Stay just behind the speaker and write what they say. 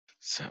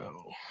So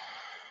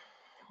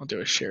I'll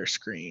do a share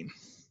screen.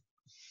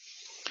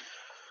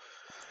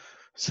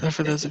 So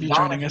for those of you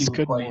joining us,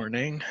 good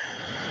morning.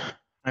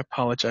 I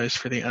apologize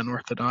for the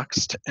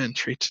unorthodox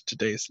entry to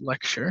today's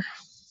lecture.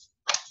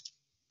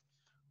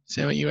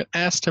 So you had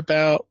asked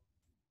about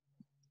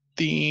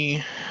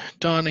the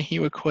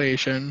Donahue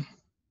equation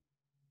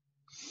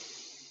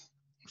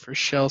for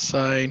shell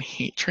side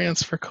heat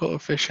transfer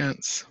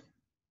coefficients.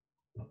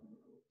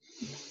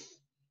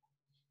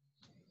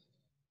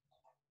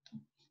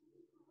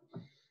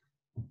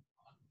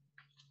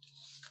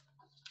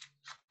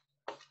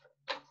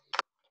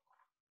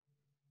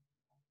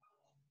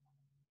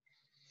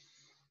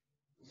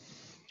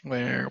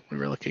 Where we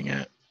were looking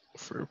at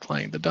for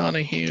applying the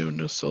Donahue,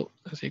 Nusselt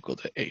is equal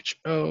to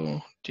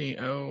HO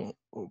DO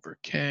over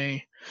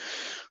K,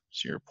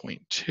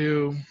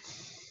 0.2.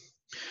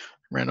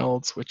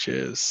 Reynolds, which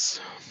is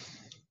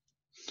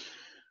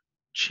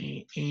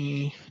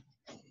ChE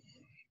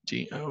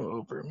DO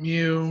over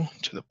mu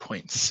to the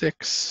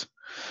 0.6,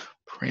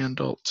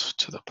 Prandtl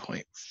to the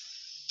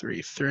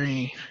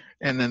 0.33,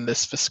 and then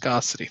this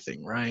viscosity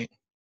thing, right,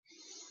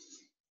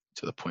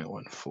 to the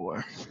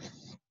 0.14.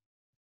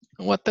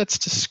 And what that's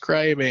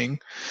describing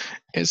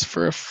is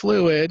for a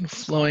fluid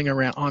flowing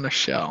around on a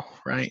shell,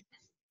 right?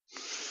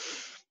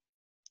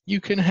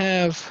 You can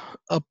have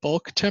a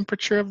bulk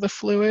temperature of the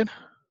fluid,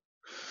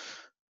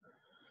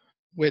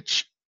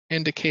 which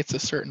indicates a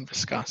certain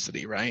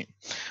viscosity, right?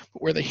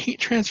 But where the heat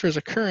transfer is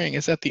occurring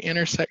is at the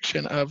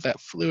intersection of that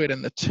fluid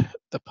and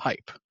the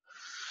pipe.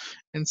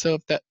 And so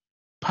if that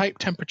pipe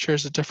temperature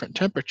is a different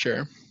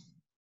temperature,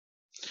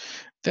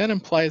 that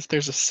implies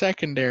there's a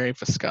secondary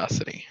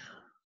viscosity.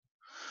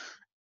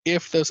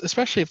 If those,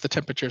 especially if the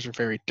temperatures are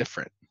very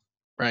different,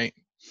 right?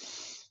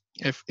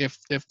 If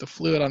the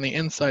fluid on the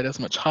inside is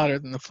much hotter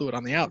than the fluid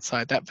on the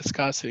outside, that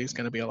viscosity is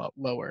going to be a lot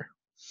lower.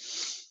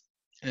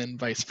 And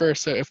vice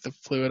versa, if the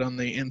fluid on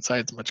the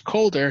inside is much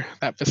colder,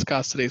 that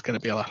viscosity is going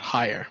to be a lot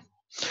higher.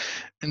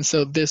 And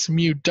so this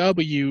mu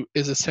W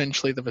is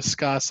essentially the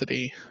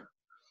viscosity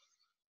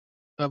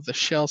of the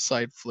shell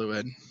side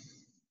fluid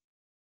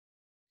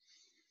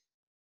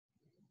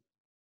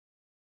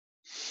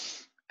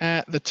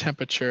at the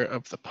temperature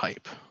of the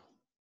pipe,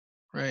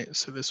 right?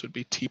 So this would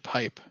be T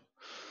pipe,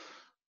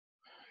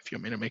 if you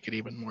want me to make it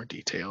even more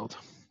detailed.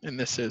 And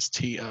this is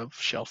T of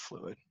shell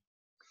fluid.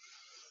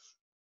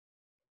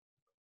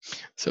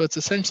 So it's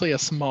essentially a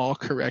small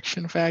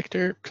correction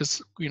factor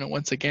because,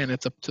 once again,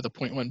 it's up to the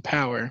 0.1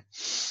 power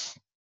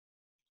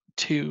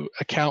to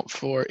account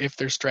for if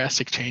there's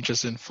drastic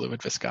changes in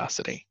fluid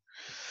viscosity.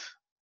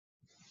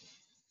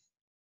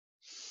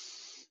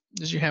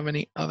 Did you have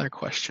any other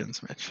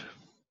questions, Mitch?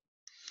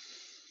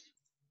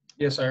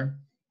 Yes, sir.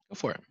 Go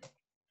for it.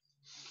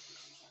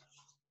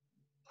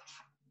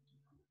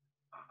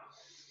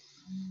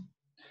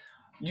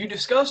 You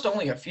discussed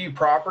only a few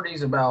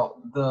properties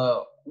about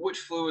which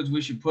fluids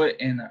we should put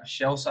in the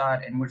shell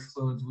side and which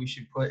fluids we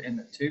should put in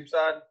the tube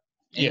side.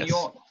 And Yes.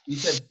 You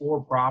said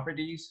 4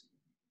 properties.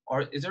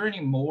 Is there any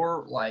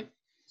more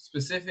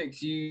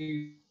specifics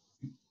you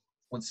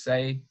would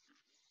say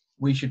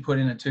we should put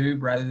in a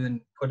tube rather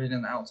than put it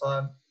in the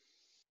outside?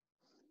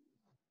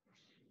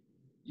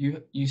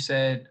 You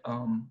said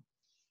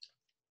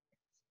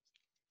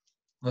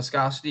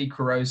viscosity,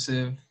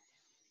 corrosive.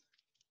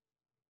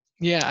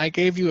 Yeah, I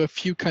gave you a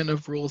few kind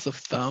of rules of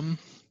thumb.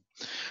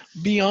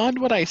 Beyond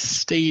what I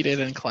stated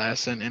in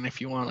class, and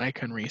if you want, I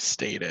can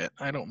restate it.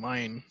 I don't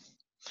mind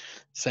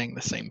saying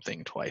the same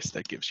thing twice.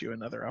 That gives you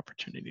another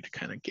opportunity to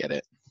kind of get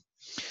it.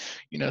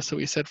 So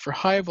we said for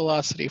high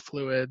velocity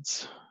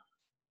fluids,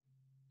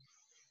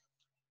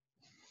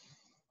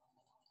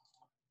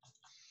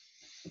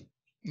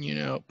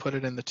 put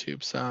it in the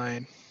tube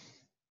side.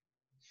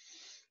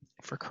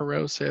 For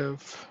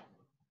corrosive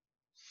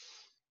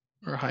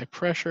or high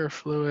pressure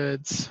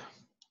fluids,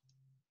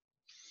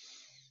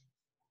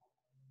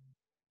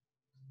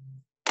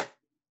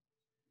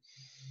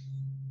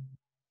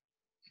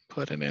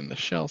 put it in the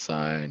shell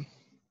side.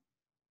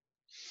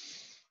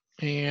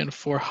 And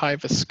for high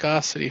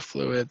viscosity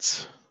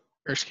fluids,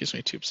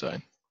 tube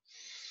side.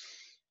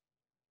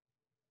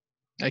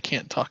 I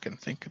can't talk and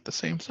think at the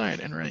same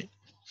side and write.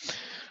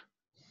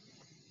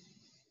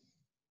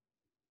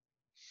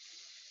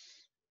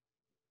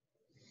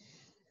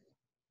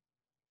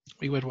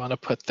 We would want to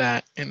put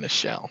that in the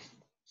shell.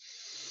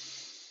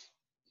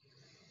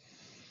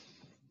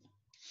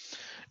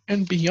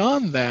 And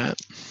beyond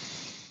that,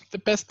 the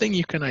best thing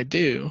you can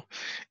do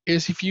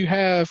is if you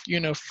have,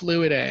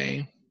 fluid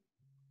A,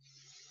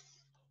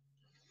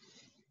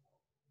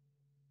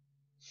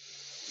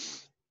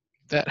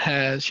 that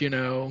has,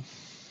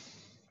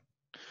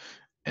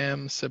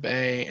 M sub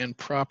A and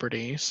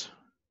properties, ...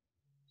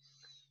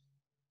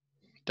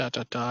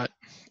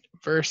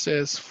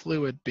 versus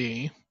fluid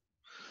B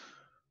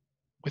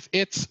with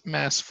its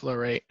mass flow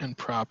rate and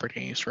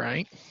properties,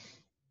 right?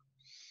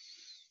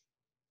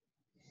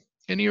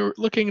 And you're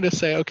looking to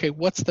say, okay,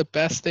 what's the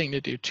best thing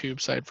to do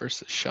tube side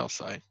versus shell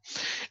side?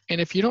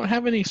 And if you don't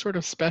have any sort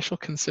of special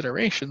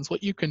considerations,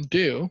 what you can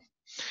do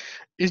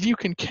is you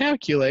can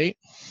calculate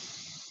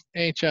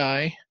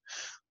HI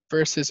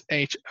versus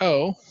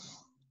HO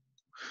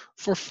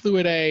for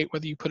fluid A,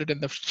 whether you put it in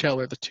the shell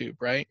or the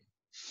tube, right?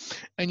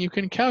 And you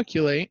can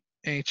calculate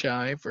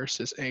HI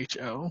versus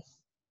HO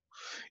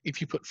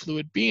if you put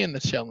fluid B in the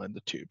shell and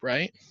the tube,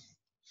 right?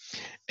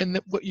 And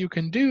what you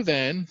can do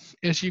then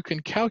is you can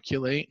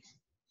calculate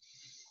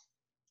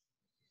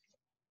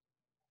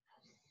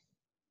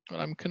what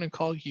I'm going to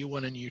call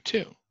U1 and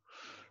U2,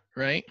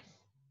 right?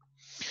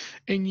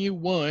 And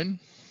U1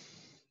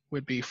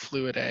 would be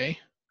fluid A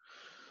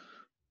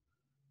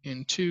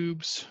in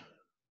tubes,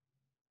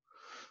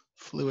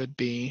 fluid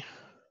B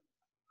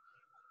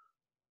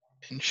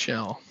in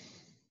shell,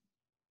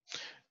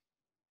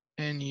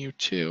 and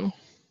U2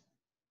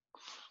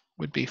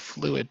 would be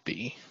fluid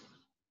B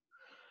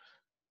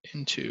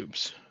in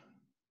tubes.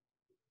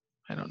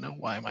 I don't know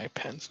why my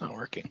pen's not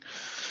working.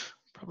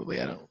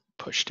 Probably I don't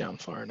push down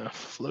far enough.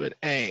 Fluid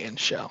A in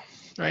shell,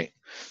 right?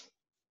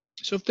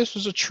 So if this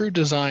was a true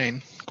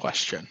design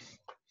question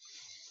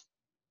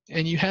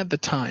and you had the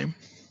time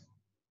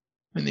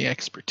and the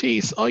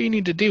expertise, all you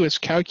need to do is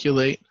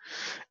calculate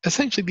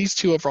essentially these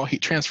two overall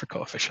heat transfer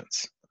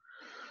coefficients,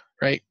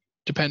 right?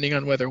 Depending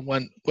on whether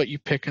what you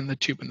pick in the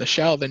tube and the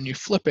shell, then you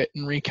flip it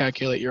and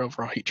recalculate your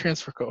overall heat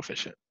transfer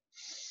coefficient.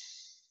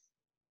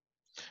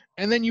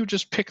 And then you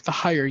just pick the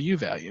higher U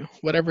value,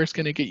 whatever is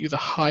going to get you the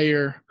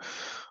higher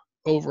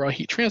overall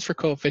heat transfer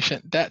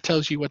coefficient. That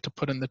tells you what to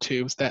put in the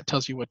tubes, that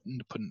tells you what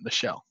to put in the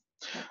shell.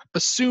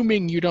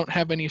 Assuming you don't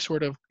have any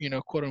sort of,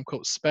 quote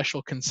unquote,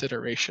 special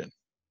consideration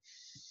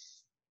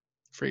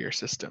for your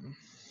system,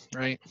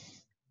 right?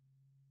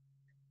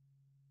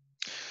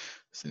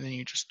 So then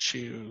you just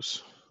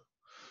choose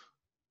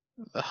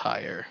the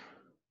higher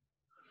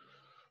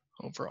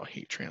overall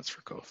heat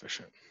transfer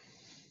coefficient,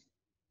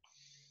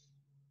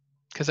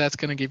 because that's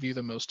going to give you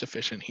the most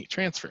efficient heat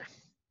transfer.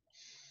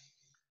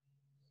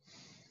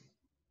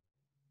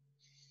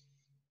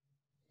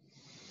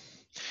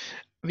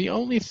 The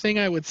only thing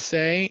I would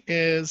say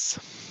is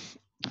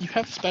you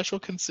have special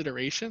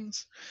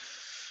considerations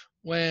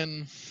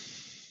when,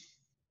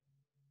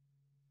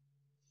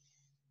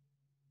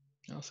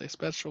 I'll say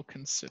special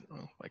if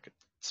I could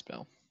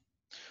spell,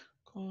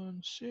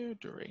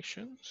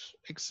 considerations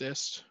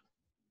exist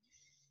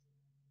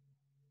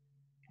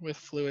with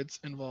fluids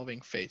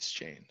involving phase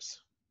changes.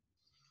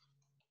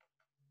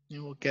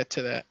 And we'll get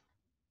to that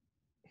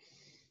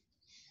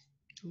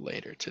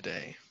later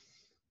today.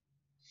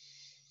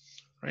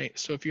 Right,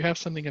 so if you have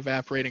something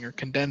evaporating or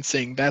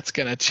condensing, that's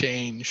going to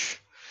change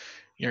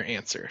your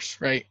answers,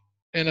 right?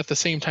 And at the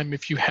same time,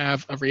 if you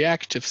have a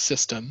reactive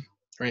system,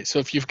 right? So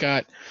if you've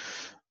got,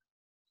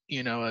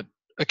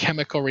 a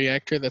chemical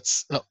reactor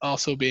that's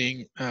also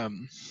being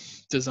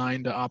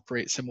designed to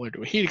operate similar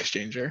to a heat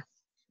exchanger,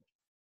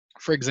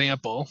 for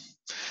example,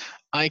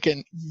 I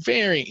can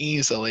very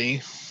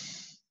easily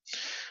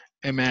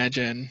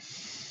imagine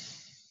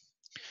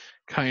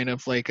kind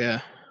of like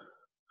a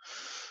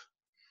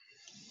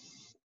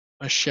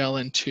shell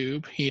and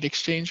tube heat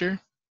exchanger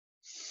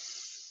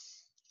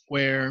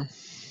where,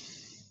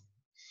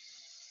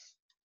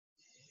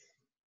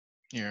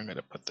 here, I'm going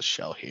to put the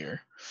shell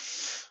here,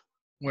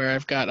 where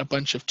I've got a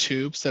bunch of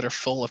tubes that are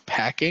full of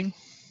packing.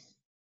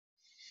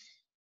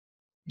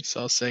 So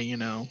I'll say,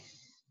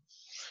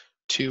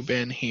 tube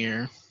in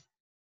here,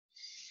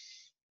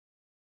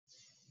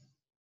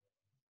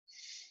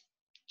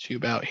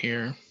 tube out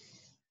here.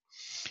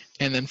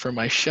 And then for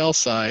my shell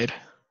side,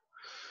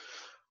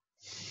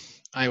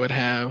 I would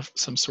have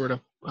some sort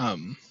of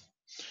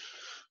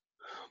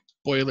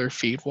boiler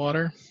feed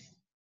water,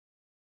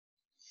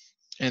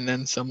 and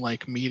then some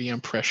like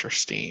medium pressure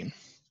steam.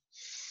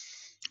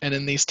 And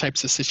in these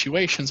types of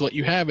situations, what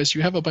you have is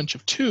you have a bunch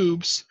of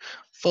tubes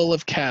full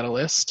of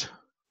catalyst.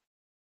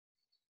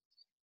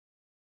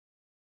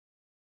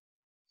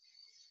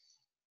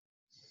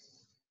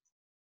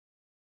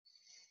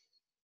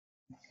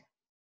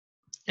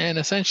 And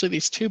essentially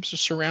these tubes are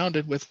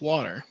surrounded with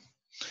water.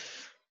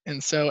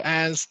 And so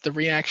as the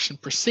reaction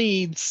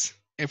proceeds,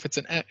 if it's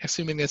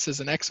assuming this is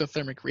an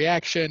exothermic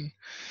reaction,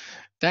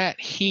 that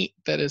heat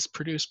that is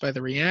produced by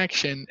the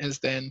reaction is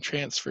then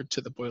transferred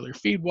to the boiler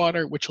feed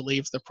water, which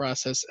leaves the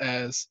process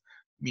as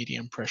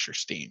medium pressure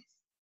steam.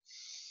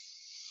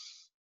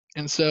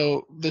 And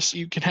so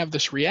you can have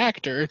this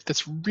reactor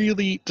that's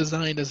really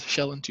designed as a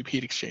shell and tube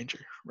heat exchanger,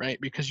 right?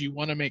 Because you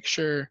want to make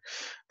sure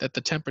that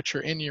the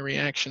temperature in your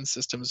reaction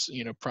system is,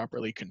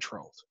 properly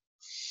controlled.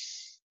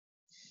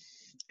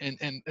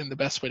 And the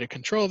best way to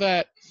control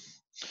that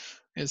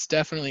is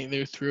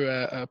definitely through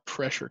a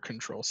pressure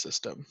control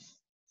system.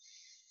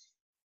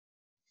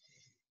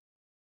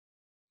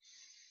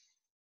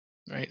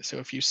 Right, so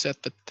if you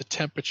set the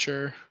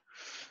temperature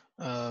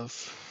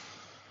of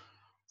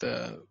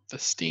the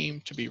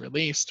steam to be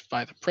released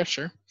by the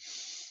pressure,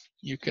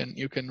 you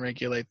can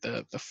regulate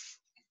the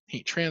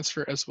heat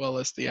transfer as well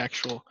as the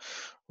actual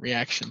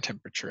reaction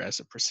temperature as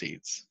it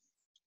proceeds.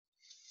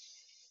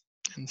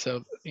 And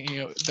so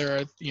there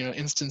are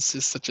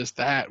instances such as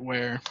that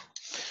where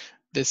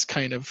this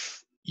kind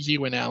of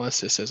U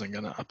analysis isn't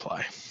going to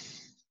apply.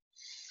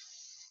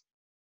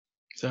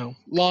 So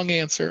long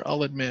answer,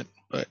 I'll admit,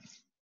 but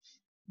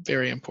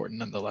very important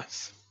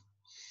nonetheless.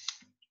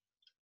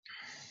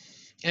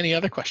 Any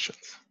other questions?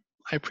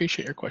 I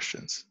appreciate your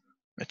questions,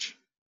 Mitch.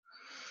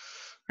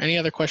 Any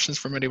other questions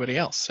from anybody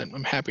else? And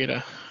I'm happy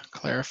to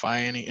clarify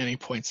any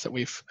points that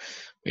we've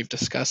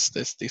discussed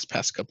these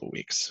past couple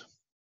weeks.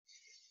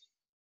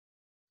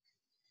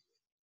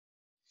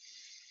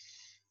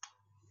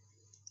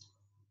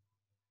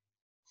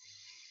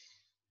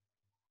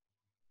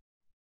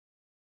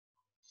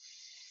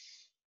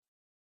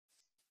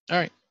 All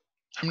right,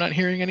 I'm not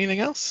hearing anything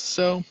else.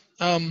 So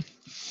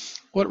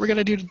what we're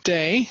gonna do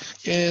today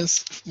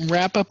is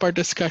wrap up our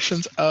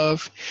discussions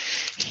of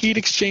heat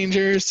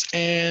exchangers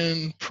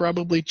and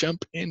probably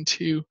jump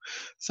into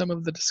some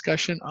of the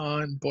discussion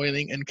on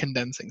boiling and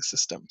condensing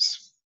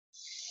systems.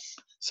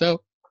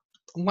 So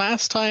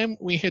last time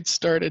we had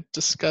started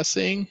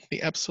discussing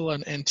the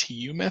epsilon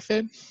NTU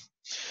method,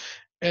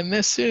 and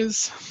this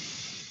is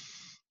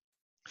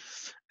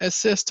a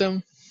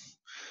system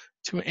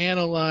to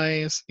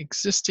analyze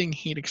existing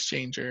heat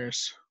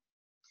exchangers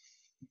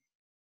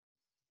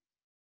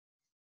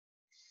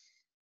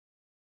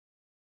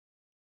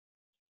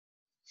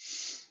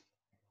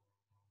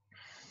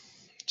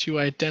to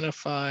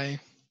identify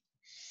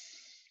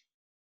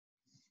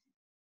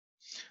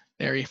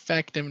their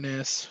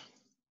effectiveness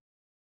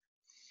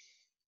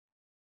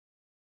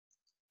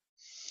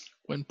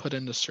when put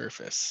into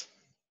surface.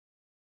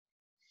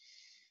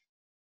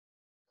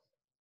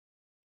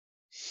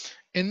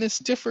 And this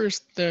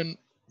differs then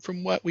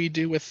from what we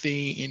do with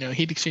the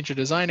heat exchanger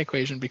design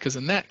equation, because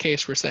in that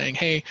case we're saying,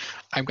 hey,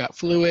 I've got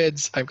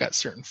fluids, I've got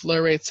certain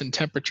flow rates and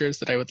temperatures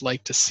that I would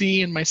like to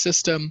see in my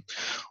system.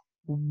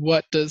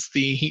 What does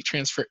the heat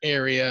transfer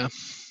area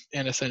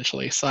and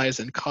essentially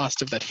size and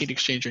cost of that heat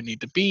exchanger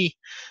need to be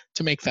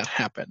to make that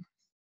happen?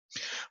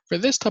 For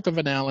this type of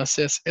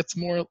analysis, it's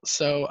more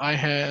so I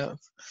have,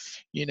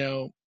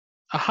 a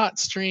hot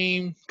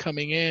stream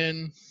coming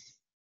in,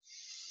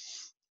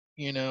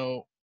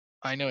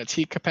 I know its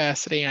heat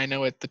capacity, I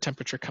know the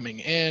temperature coming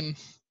in,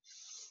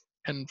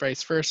 and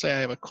vice versa. I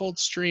have a cold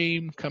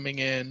stream coming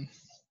in,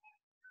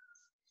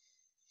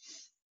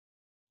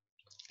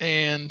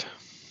 and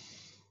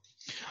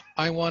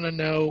I want to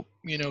know,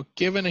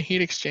 given a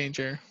heat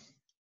exchanger,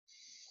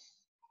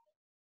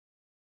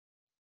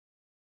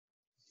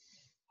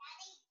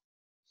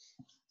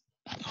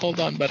 hold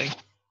on, buddy.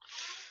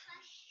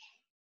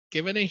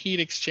 Given a heat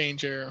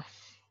exchanger,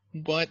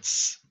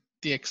 what's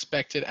the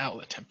expected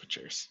outlet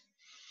temperatures?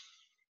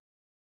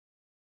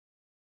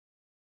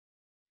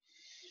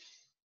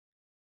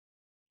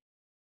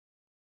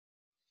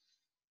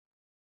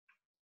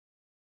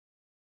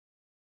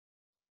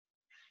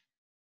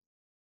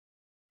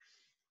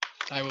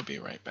 I will be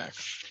right back.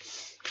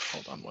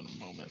 Hold on one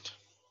moment.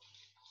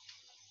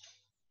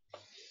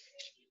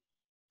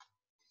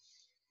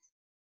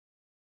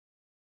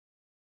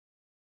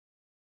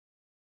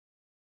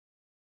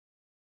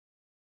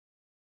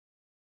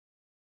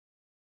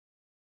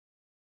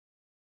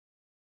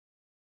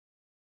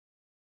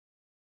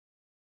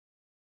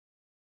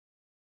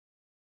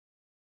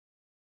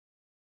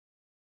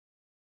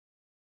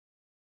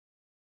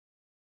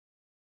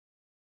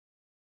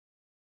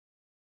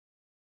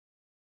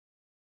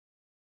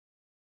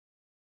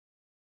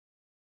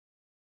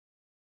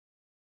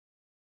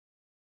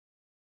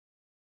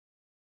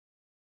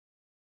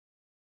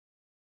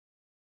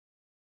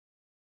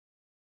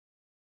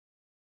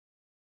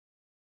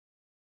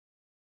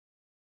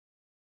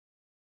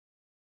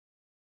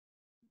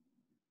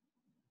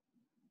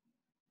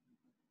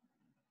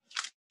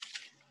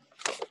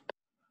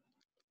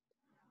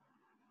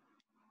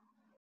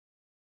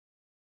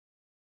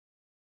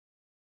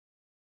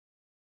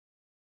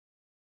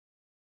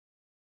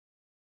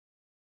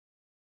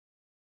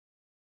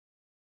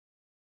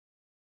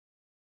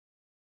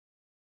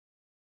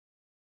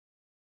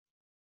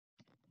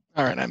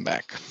 All right, I'm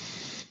back.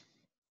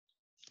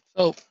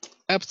 So,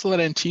 epsilon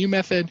NTU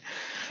method,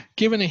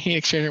 given a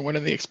heat exchanger, what are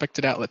the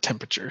expected outlet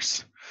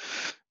temperatures?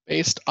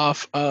 Based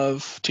off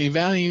of two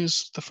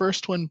values, the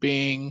first one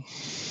being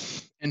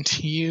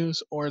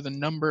NTUs, or the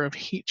number of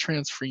heat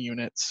transfer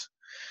units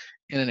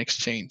in an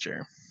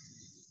exchanger,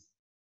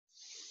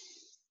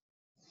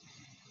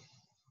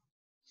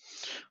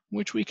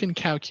 which we can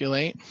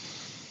calculate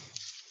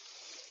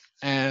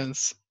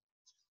as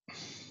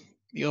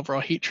the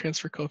overall heat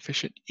transfer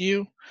coefficient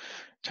U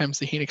times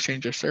the heat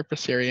exchanger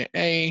surface area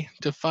A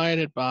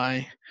divided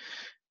by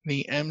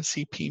the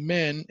MCP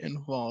min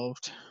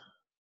involved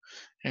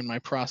in my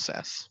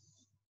process.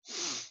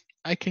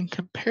 I can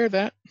compare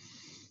that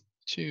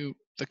to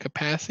the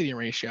capacity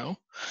ratio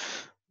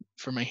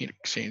for my heat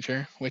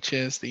exchanger, which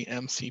is the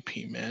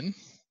MCP min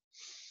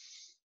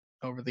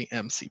over the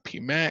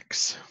MCP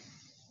max,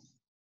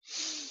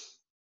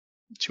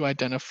 to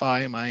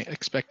identify my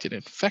expected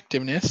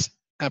effectiveness,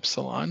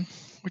 epsilon,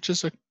 which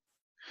is a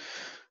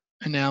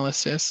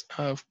analysis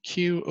of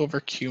Q over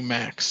Q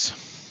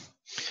max,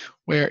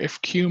 where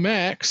if Q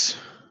max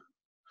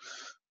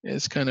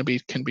is going to be,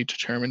 can be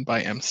determined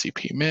by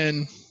MCP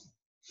min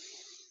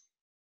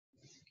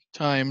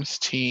times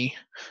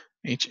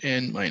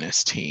THN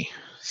minus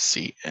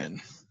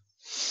TCN.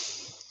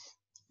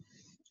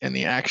 And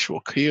the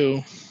actual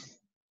Q,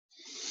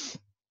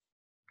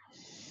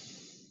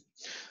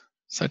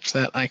 such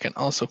that I can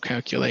also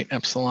calculate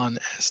epsilon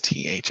as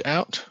TH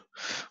out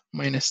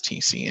minus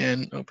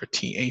TCN over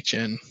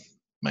THN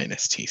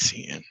minus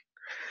TCN.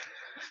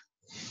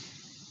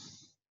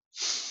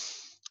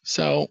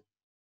 So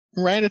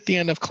right at the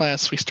end of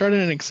class, we started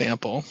an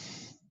example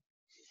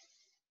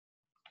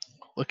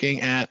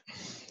looking at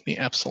the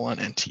epsilon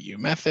NTU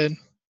method,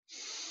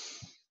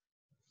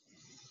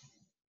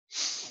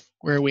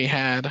 where we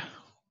had a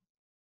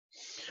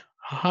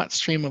hot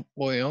stream of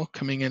oil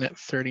coming in at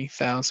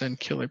 30,000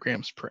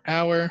 kilograms per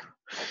hour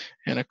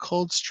and a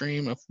cold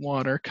stream of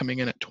water coming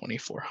in at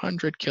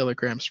 2,400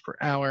 kilograms per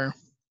hour.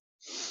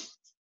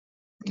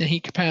 The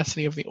heat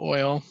capacity of the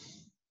oil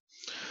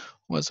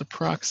was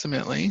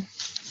approximately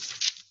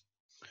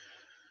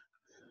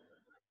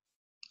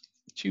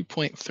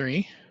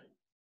 2.3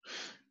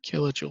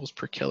 kilojoules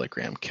per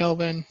kilogram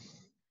Kelvin,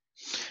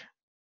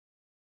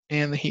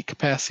 and the heat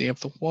capacity of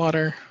the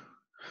water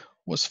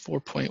was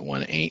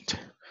 4.18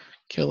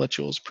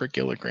 kilojoules per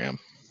kilogram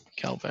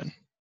Kelvin.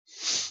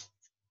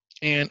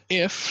 And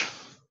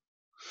if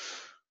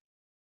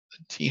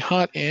the T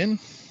hot in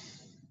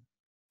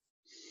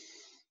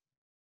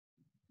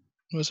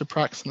was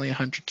approximately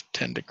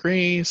 110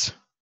 degrees,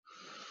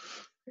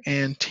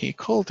 and T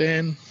cold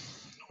in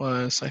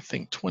was, I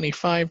think,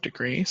 25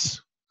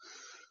 degrees,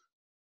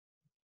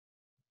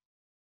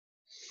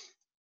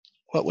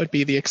 what would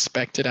be the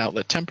expected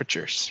outlet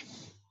temperatures?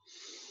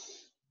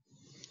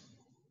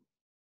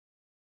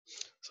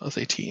 So I'll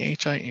say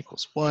THI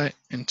equals what,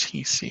 and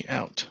TC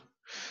out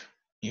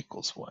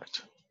equals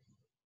what.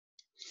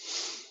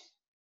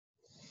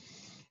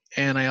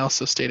 And I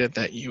also stated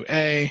that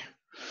UA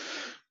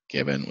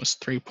given was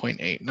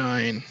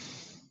 3.89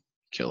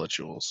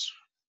 kilojoules,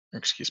 or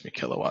excuse me,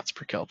 kilowatts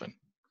per Kelvin.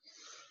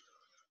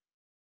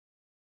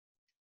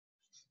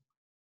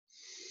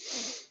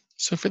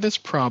 So for this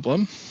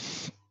problem,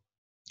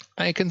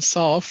 I can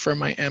solve for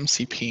my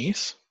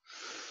MCPs,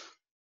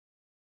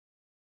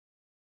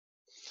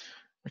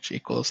 which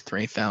equals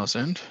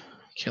 3,000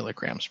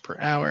 kilograms per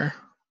hour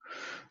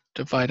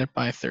divided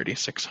by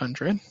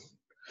 3,600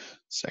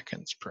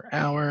 seconds per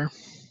hour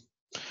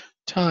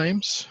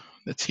times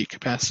the T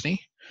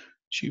capacity,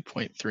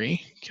 2.3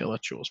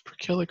 kilojoules per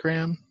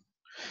kilogram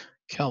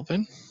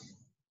Kelvin.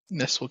 And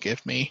this will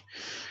give me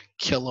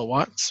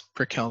kilowatts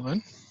per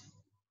Kelvin.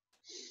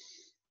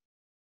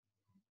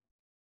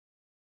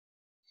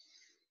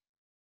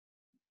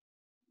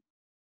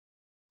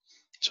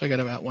 So I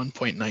got about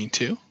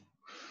 1.92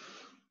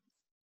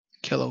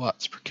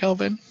 kilowatts per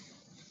Kelvin.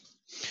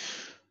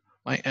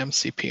 My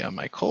MCP on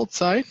my cold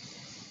side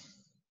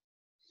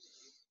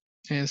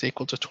is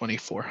equal to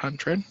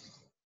 2,400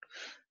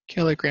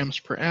 kilograms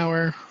per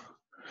hour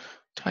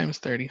times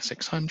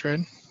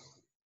 3,600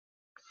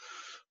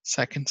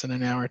 seconds in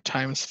an hour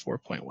times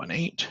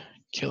 4.18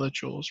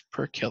 kilojoules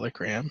per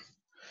kilogram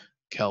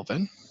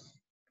Kelvin.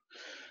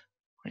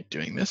 By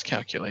doing this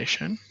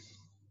calculation,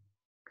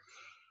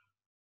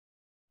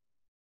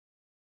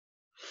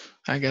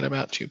 I get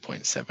about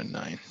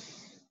 2.79.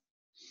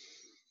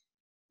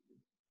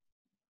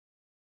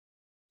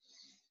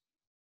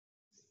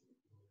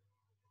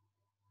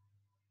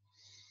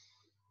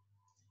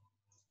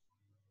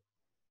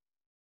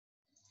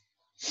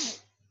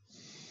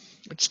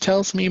 Which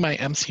tells me my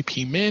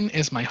MCP min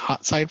is my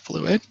hot side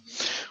fluid,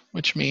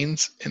 which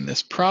means in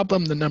this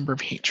problem, the number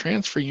of heat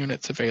transfer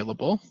units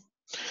available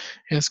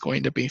is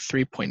going to be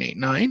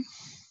 3.89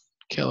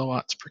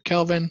 kilowatts per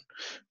Kelvin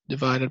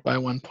divided by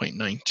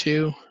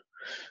 1.92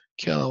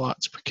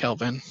 kilowatts per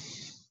Kelvin,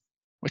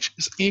 which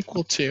is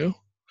equal to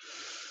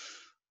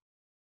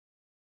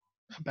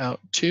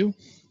about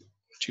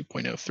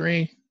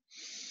 2.03.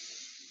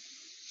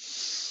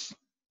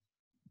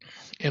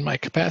 And my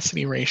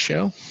capacity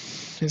ratio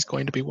is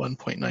going to be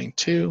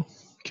 1.92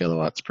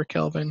 kilowatts per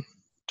Kelvin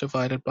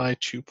divided by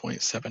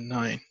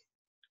 2.79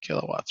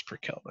 kilowatts per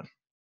Kelvin.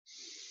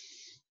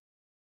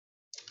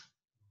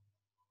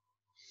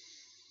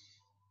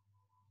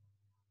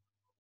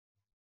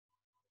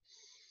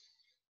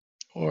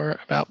 Or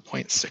about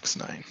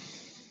 0.69.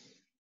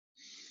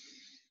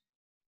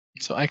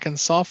 So I can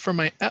solve for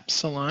my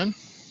epsilon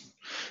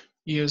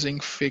using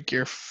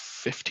figure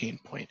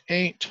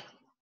 15.8.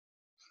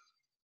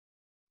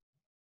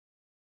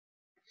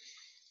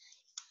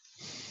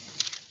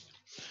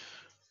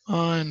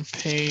 On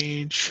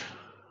page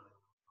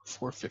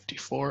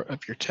 454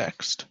 of your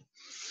text.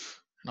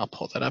 And I'll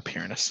pull that up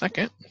here in a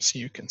second so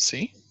you can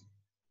see.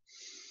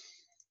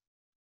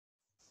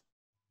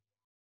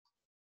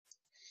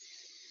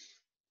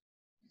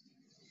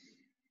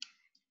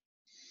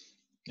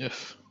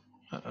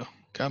 Uh-oh,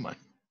 come on.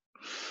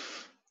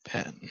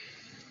 Pen.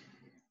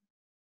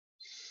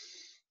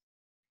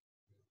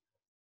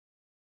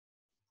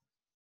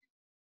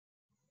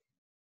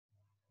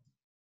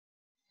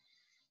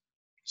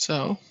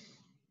 So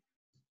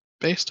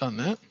based on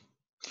that,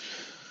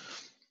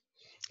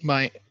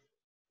 my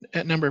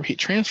number of heat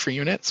transfer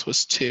units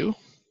was 2,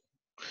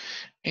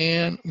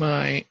 and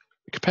my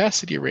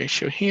capacity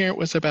ratio here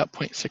was about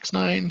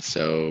 0.69,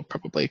 so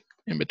probably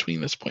in between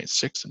this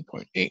 0.6 and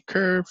 0.8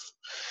 curve.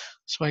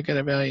 So I get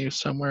a value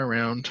somewhere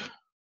around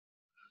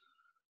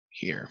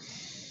here,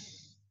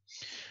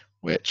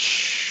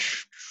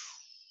 which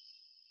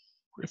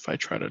if I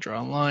try to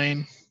draw a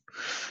line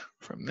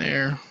from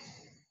there,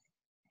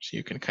 so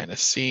you can kind of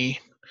see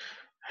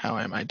how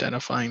I'm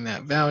identifying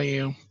that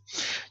value,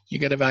 you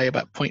get a value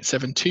about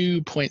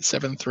 0.72,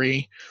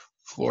 0.73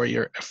 for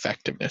your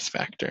effectiveness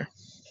factor.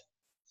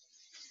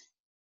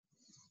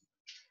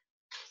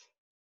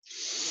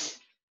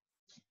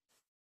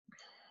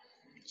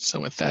 So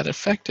with that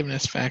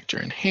effectiveness factor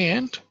in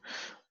hand,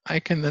 I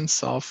can then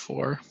solve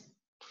for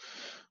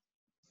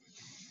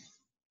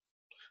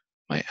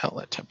my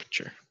outlet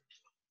temperature.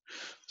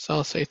 So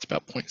I'll say it's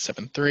about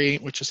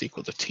 0.73, which is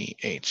equal to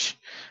TH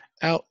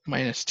out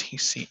minus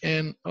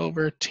TCN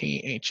over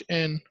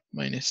THN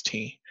minus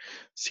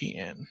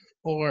TCN,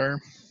 or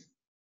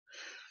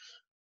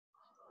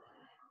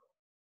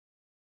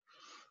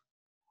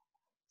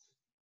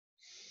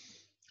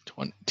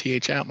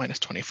TH out minus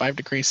 25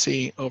 degrees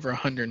C over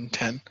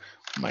 110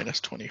 minus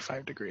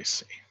 25 degrees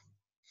C.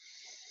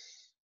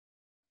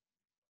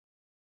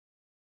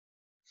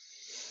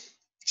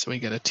 So we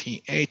get a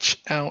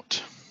TH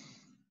out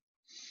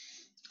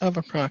of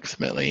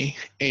approximately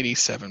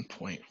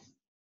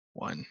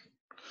 87.1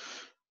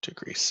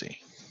 degrees C.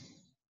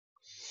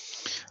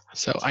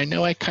 So I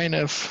know I kind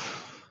of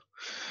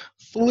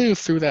flew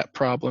through that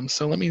problem,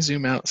 so let me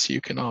zoom out so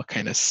you can all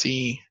kind of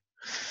see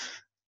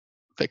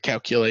the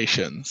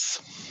calculations.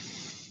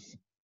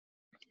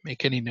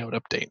 Make any note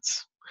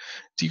updates.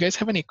 Do you guys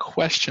have any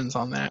questions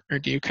on that, or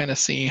do you kind of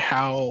see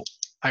how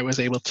I was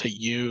able to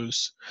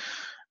use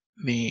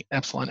the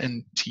epsilon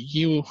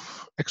NTU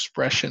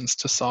expressions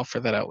to solve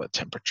for that outlet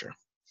temperature?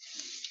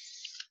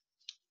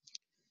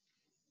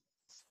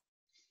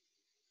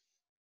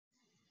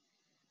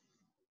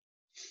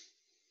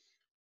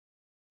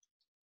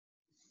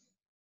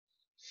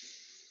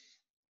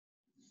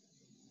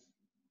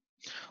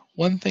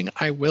 One thing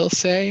I will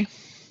say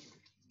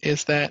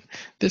is that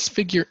this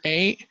figure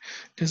 8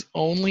 is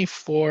only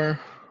for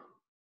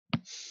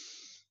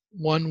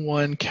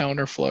 1-1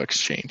 counterflow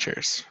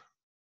exchangers.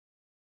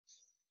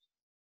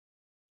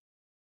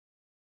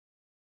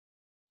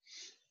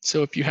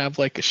 So if you have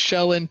like a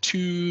shell and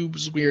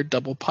tubes, weird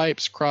double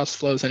pipes, cross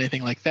flows,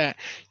 anything like that,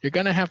 you're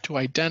going to have to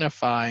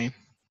identify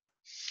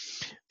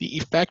the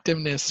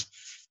effectiveness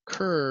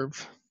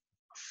curve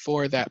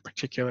for that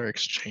particular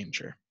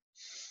exchanger.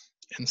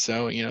 And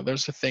so, you know,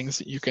 those are things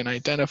that you can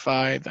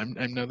identify.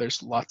 I know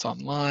there's lots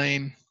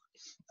online.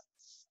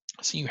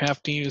 So you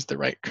have to use the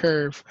right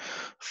curve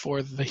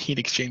for the heat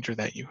exchanger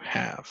that you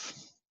have.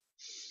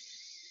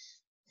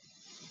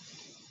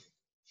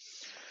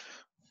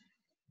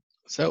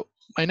 So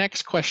my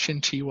next question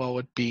to you all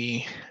would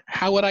be,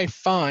 how would I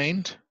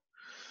find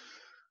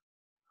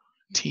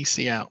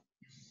TC out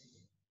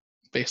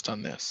based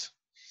on this?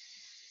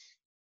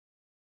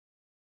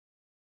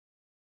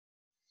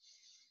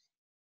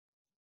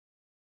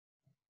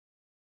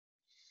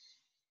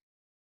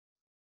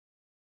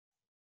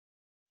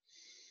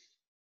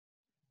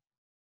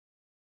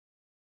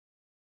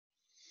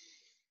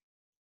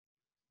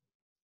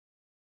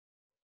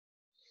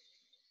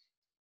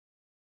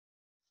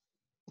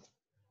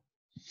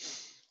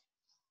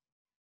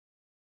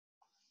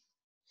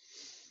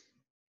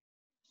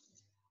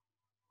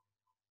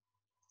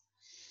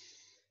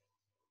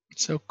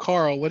 So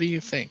Carl, what do you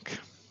think?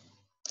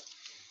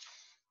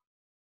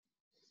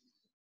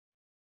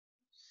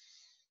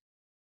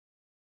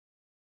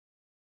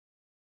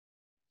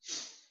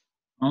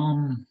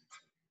 I'm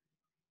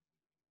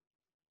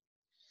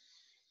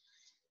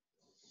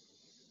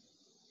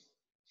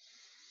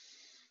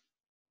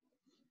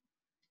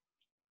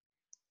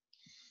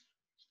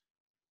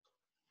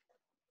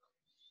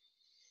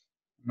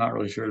not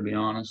really sure, to be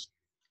honest.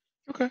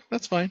 Okay,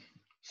 that's fine.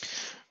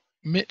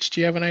 Mitch,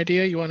 do you have an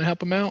idea? You want to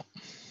help him out?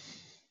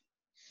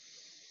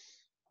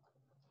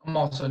 I'm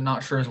also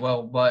not sure as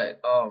well,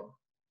 but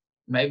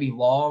maybe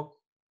log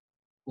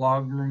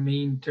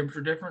mean temperature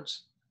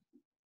difference.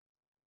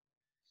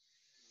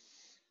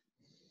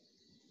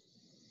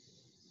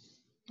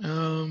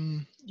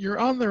 You're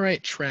on the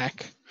right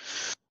track.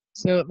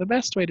 So the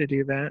best way to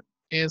do that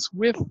is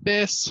with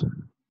this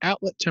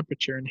outlet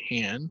temperature in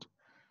hand,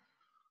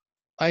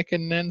 I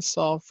can then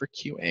solve for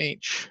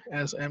QH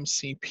as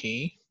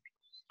MCP,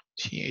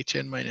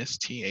 THN minus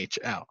TH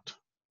out.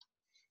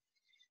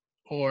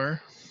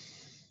 Or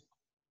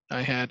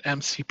I had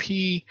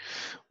MCP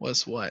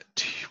was what,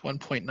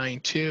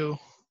 1.92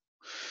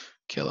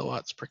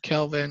 kilowatts per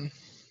Kelvin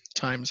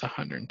times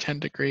 110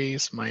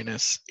 degrees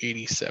minus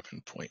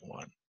 87.1.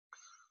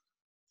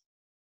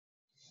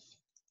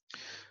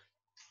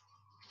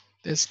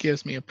 This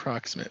gives me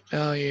approximate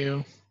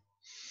value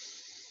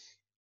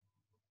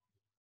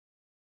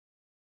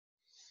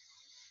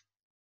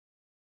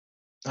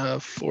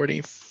of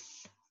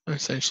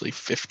essentially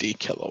 50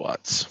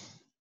 kilowatts.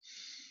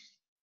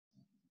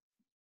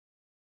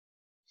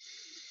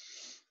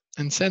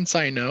 And since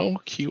I know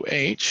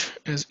QH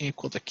is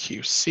equal to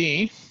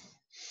QC,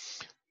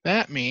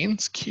 that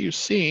means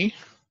QC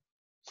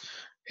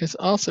is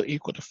also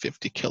equal to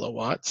 50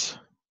 kilowatts,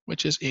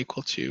 which is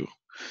equal to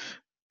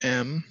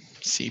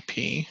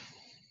MCP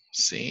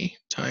C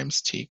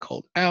times T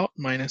cold out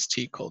minus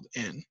T cold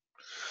in.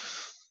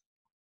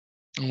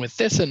 And with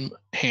this in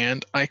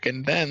hand, I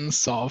can then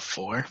solve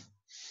for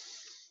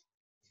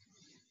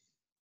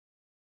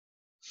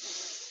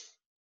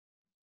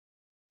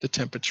the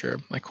temperature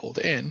of my cold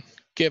in,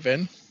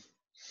 given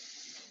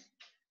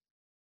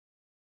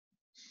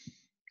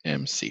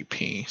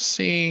MCP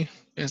C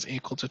is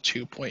equal to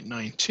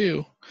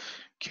 2.92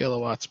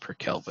 kilowatts per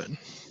Kelvin,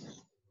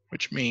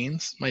 which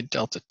means my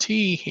delta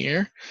T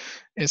here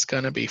is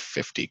going to be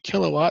 50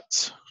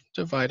 kilowatts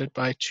divided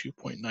by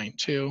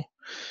 2.92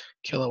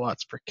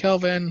 kilowatts per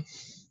Kelvin,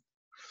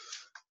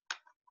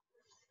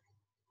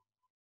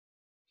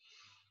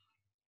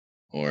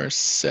 or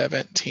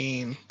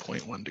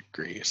 17.1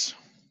 degrees.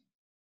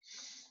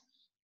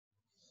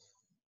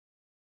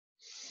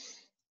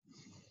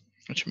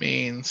 Which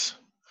means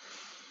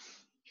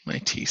my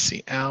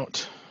TC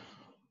out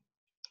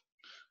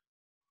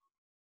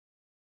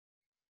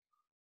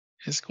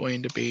is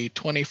going to be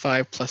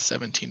 25 plus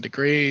 17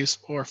 degrees,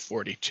 or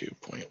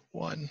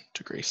 42.1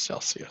 degrees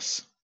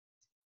Celsius.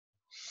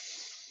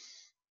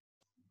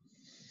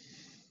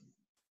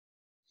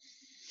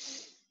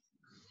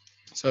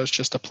 So it's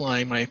just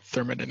applying my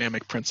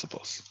thermodynamic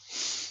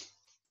principles.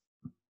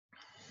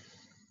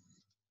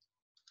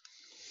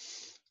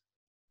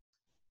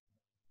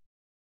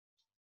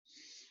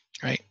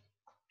 Right.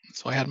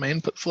 So I had my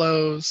input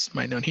flows,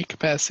 my known heat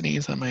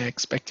capacities, and my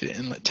expected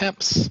inlet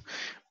temps.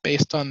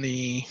 Based on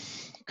the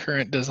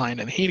current design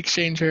of the heat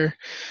exchanger,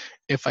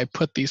 if I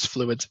put these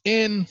fluids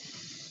in,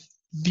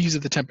 these are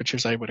the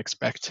temperatures I would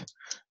expect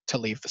to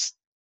leave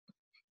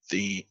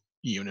the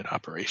unit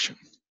operation.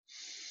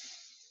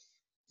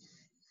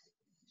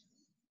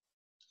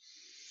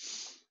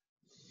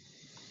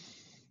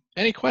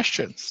 Any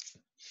questions,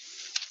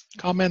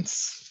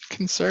 comments,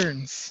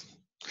 concerns,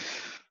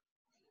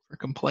 or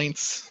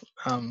complaints?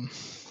 I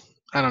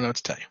don't know what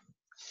to tell you.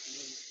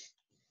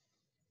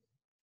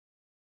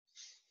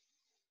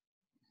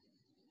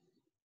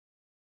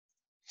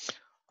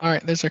 All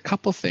right, there's a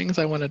couple things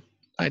I want to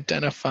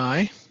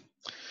identify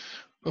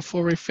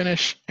before we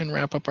finish and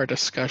wrap up our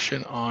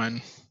discussion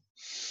on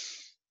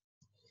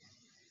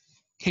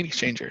heat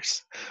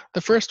exchangers.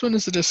 The first one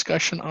is a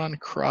discussion on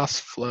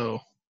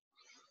cross-flow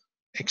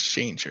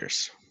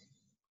exchangers.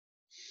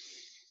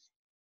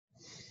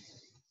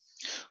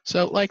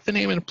 So like the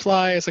name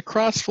implies, a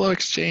cross-flow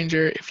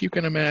exchanger, if you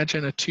can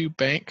imagine a tube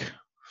bank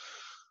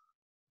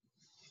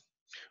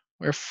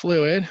where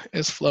fluid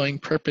is flowing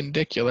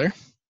perpendicular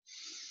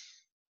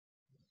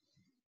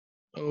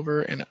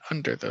over and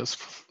under those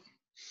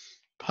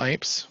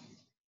pipes,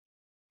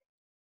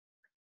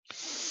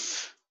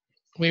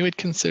 we would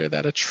consider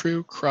that a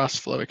true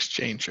cross-flow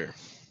exchanger.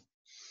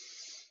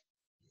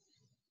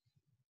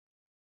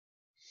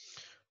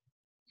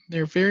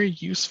 They're very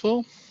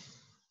useful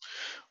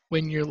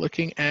when you're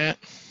looking at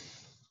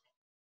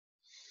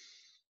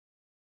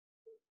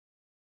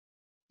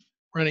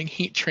running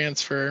heat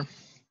transfer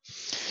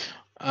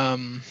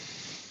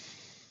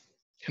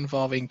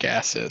involving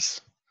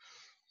gases.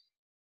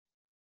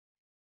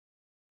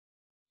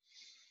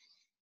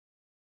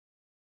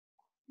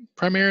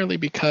 Primarily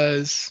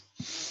because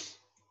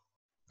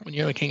when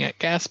you're looking at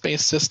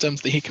gas-based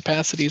systems, the heat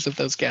capacities of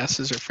those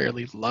gases are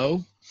fairly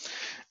low.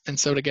 And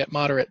so to get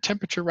moderate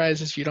temperature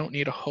rises, you don't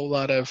need a whole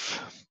lot of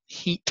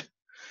heat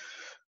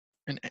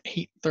and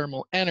heat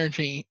thermal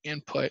energy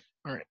input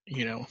or,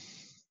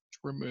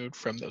 removed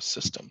from those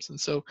systems. And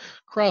so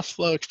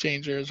cross-flow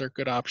exchangers are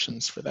good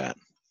options for that.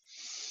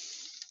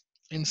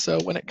 And so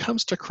when it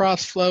comes to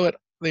cross-flow,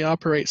 they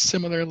operate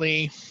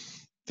similarly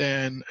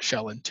than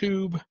shell and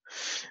tube.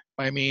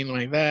 I mean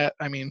like that,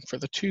 I mean for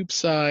the tube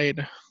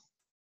side,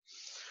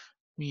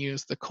 we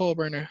use the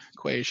Colburn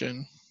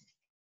equation.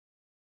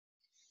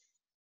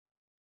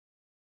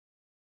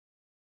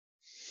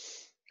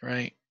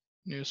 Right?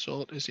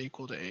 Nusselt is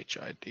equal to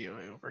HI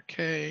DOA over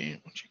K,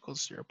 which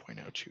equals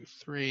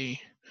 0.023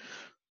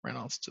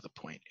 Reynolds to the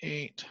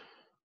 0.8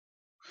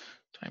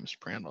 times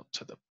Prandtl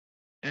to the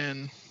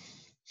N.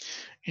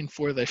 And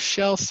for the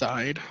shell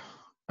side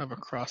of a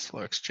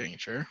cross-flow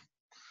exchanger,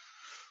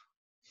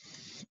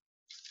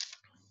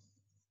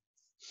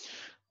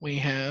 we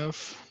have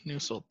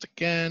Nusselt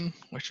again,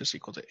 which is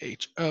equal to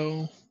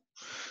HO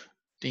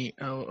DO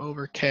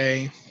over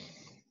K,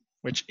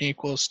 which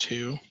equals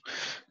to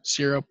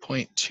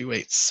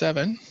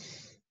 0.287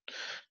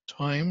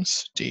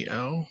 times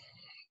DO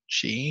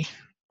G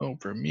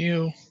over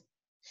mu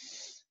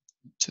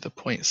to the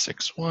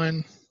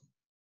 0.61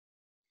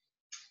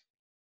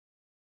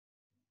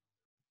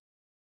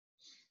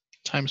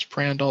 times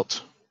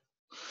Prandtl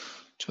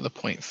to the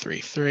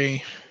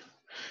 0.33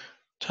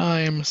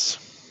 times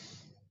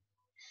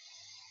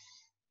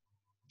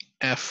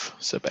F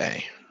sub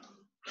A.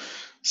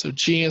 So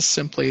G is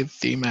simply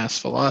the mass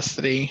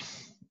velocity.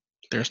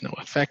 There's no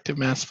effective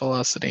mass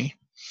velocity.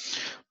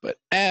 But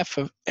F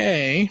of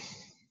A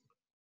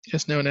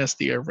is known as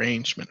the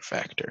arrangement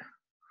factor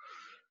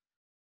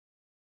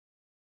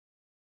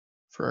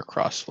for a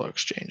cross-flow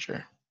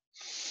exchanger,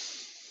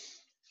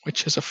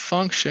 which is a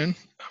function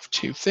of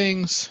two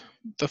things: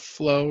 the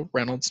flow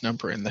Reynolds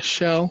number in the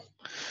shell,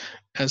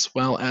 as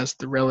well as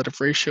the relative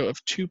ratio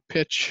of tube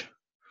pitch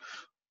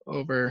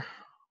over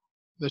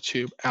the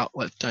tube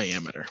outlet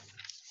diameter.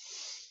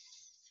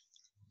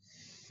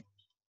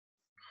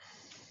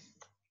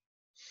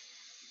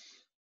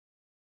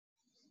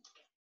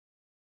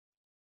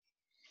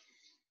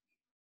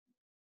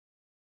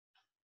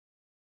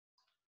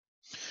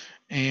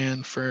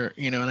 And for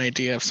an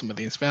idea of some of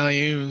these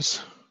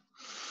values,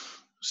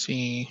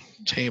 see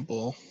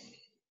table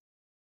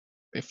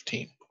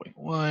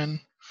 15.1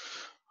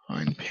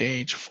 on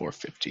page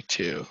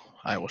 452.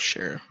 I will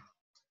share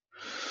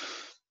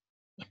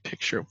a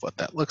picture of what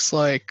that looks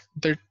like.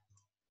 They're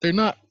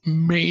not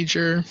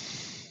major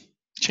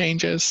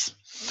changes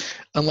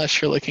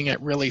unless you're looking at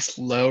really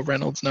low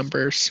Reynolds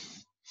numbers.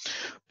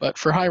 But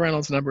for high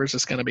Reynolds numbers,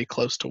 it's going to be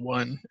close to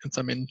 1. In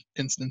some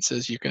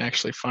instances, you can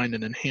actually find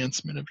an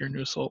enhancement of your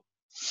Nusselt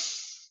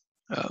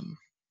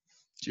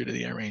due to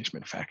the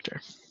arrangement factor.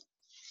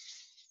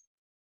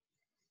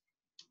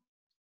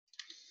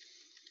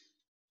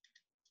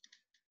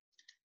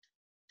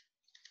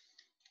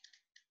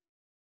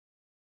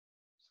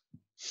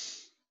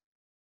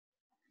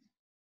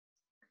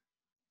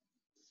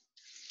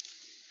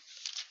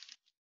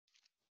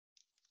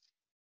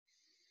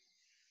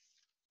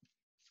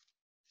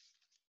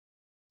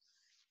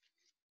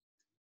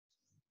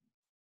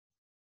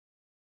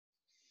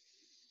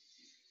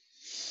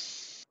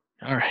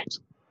 All right.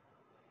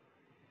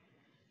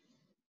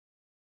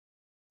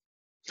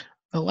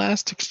 The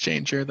last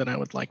exchanger that I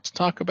would like to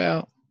talk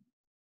about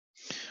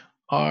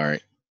are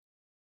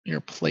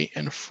your plate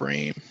and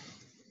frame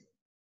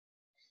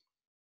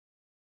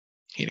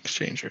heat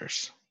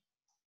exchangers.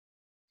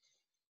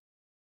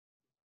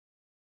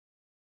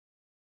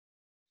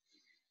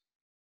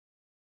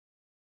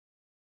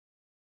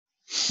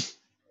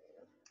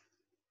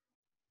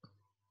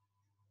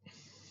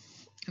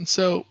 And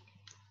so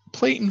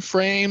plate and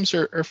frames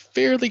are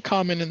fairly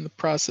common in the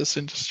process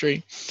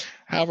industry,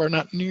 however,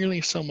 not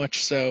nearly so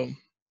much so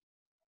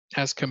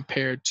as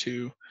compared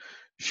to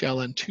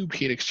shell and tube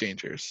heat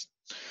exchangers.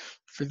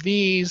 For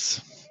these,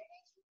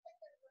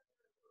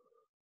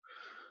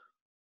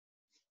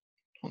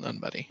 hold on,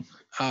 buddy.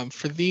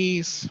 For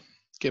these,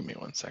 give me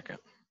 1 second.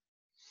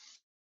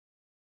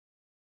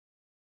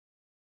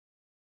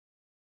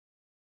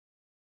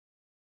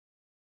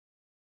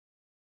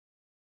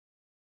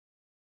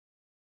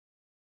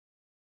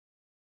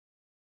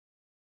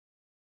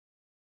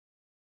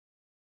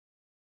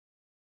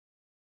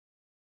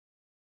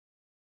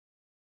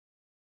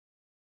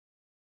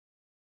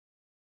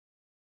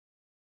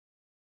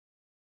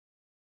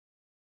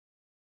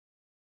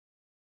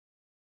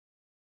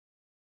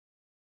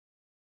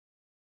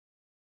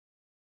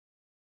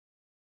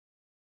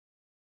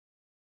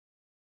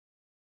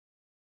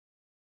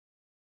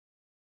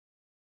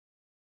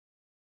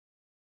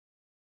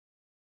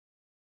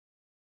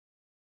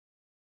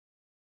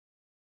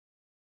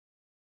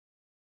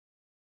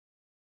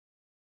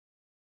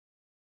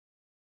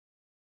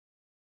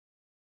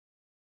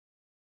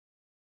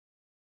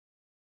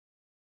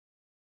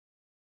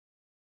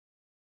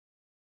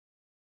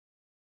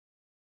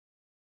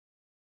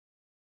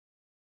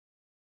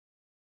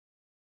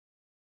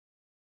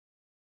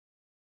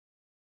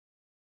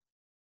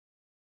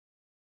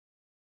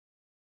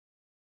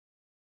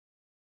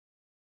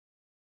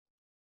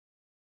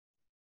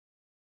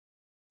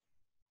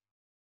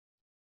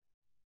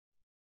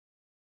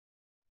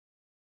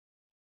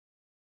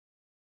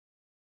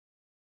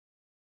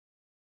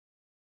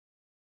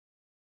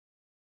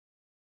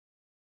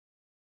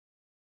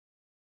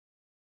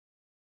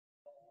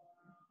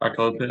 Dr.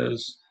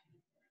 Lopez.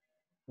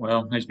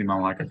 Well, it needs to be my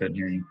mic. I couldn't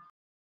hear you.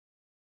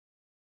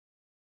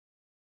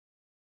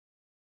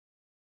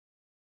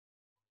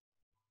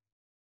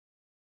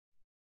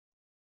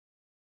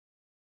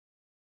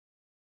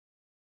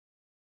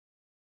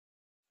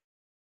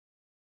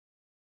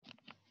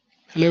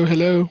 Hello,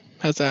 hello.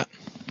 How's that?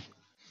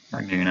 I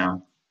can hear you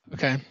now.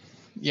 Okay.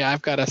 Yeah,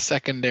 I've got a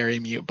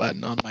secondary mute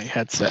button on my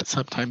headset.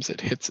 Sometimes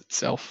it hits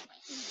itself.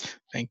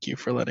 Thank you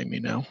for letting me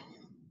know.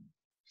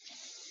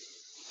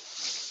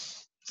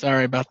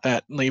 Sorry about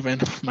that, leaving.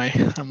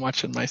 I'm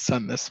watching my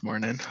son this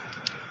morning,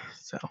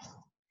 so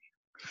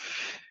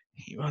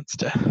he wants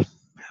to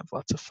have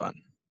lots of fun.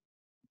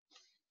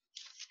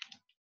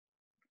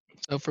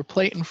 So for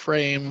plate and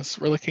frames,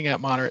 we're looking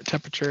at moderate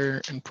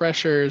temperature and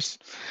pressures,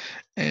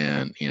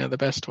 and the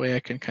best way I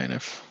can kind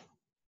of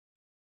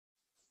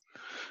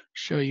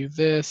show you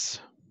this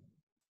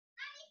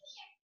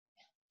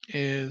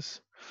is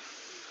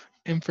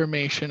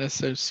information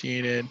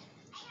associated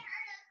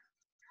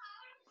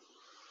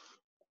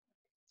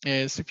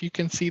is if you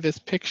can see this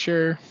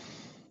picture,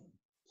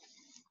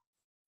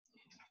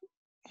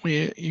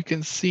 you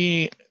can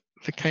see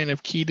the kind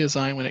of key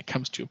design when it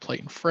comes to a plate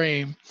and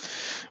frame.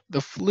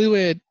 The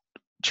fluid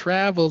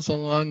travels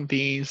along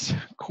these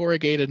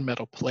corrugated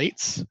metal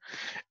plates,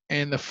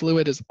 and the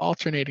fluid is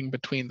alternating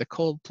between the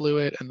cold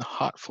fluid and the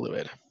hot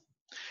fluid.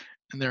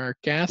 And there are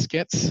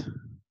gaskets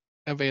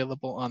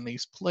available on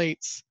these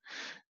plates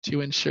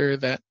to ensure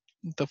that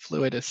the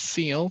fluid is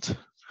sealed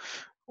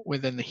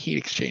within the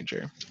heat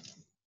exchanger.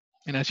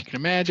 And as you can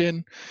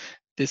imagine,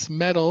 this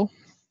metal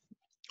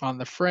on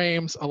the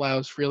frames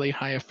allows really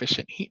high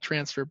efficient heat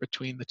transfer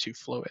between the two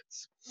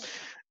fluids.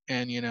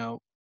 And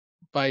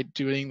by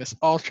doing this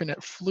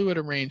alternate fluid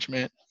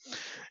arrangement,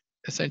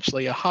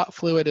 essentially a hot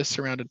fluid is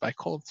surrounded by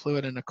cold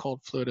fluid and a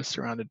cold fluid is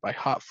surrounded by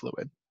hot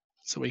fluid.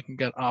 So we can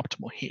get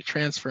optimal heat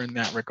transfer in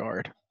that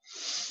regard.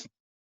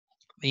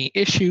 The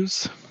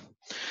issues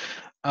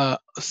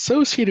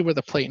associated with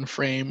a plate and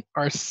frame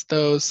are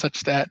those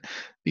such that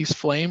these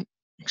frames,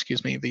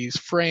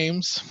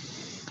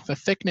 the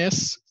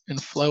thickness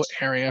and flow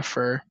area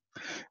for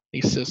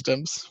these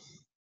systems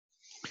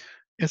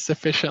is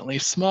sufficiently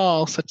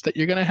small such that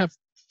you're going to have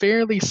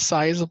fairly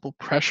sizable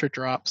pressure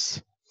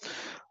drops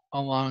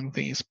along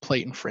these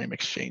plate and frame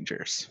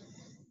exchangers.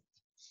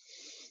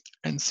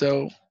 And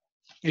so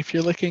if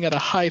you're looking at a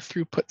high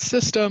throughput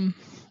system,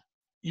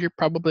 you're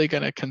probably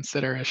going to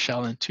consider a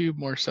shell and tube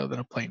more so than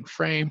a plate and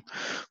frame.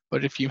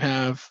 But if you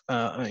have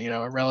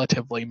a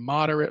relatively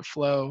moderate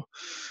flow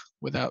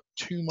without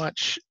too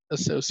much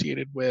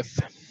associated with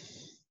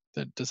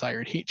the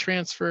desired heat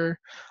transfer,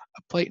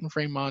 a plate and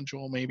frame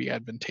module may be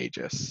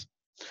advantageous.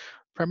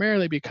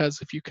 Primarily because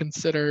if you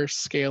consider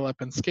scale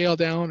up and scale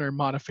down or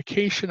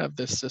modification of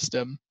this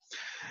system,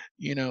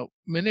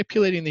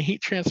 manipulating the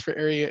heat transfer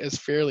area is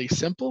fairly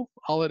simple.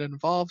 All it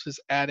involves is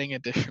adding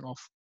additional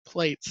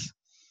plates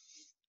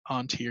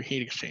onto your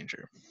heat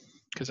exchanger.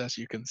 Because as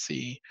you can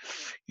see,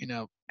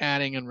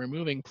 adding and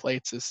removing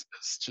plates is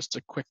just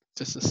a quick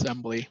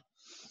disassembly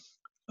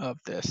of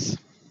this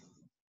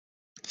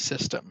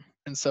system.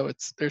 And so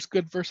there's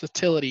good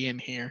versatility in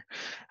here.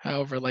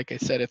 However, like I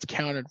said, it's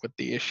countered with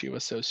the issue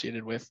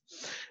associated with,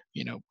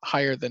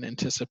 higher than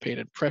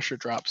anticipated pressure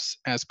drops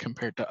as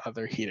compared to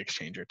other heat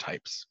exchanger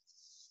types.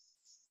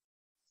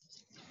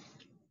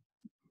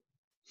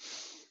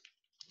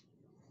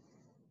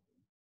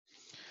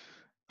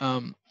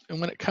 And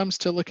when it comes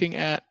to looking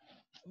at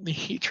the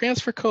heat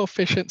transfer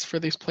coefficients for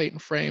these plate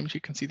and frames,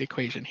 you can see the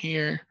equation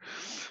here,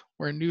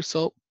 where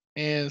Nusselt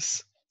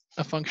is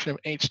a function of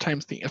h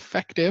times the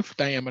effective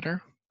diameter.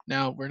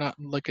 Now, we're not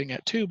looking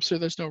at tubes, so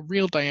there's no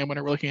real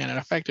diameter. We're looking at an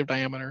effective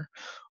diameter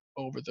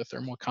over the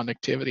thermal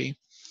conductivity,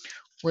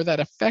 where that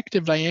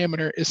effective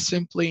diameter is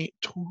simply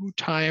 2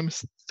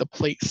 times the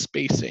plate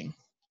spacing,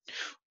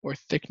 or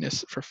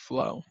thickness for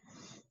flow.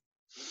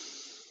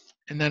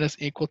 And that is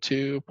equal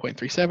to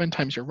 0.37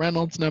 times your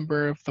Reynolds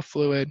number of the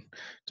fluid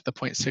to the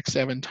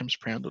 0.67 times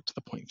Prandtl to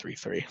the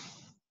 0.33.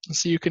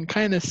 So you can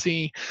kind of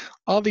see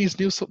all these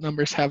Nusselt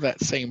numbers have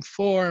that same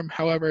form.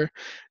 However,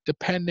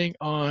 depending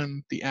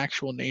on the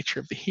actual nature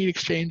of the heat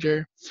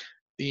exchanger,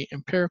 the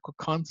empirical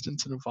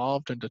constants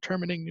involved in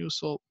determining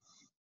Nusselt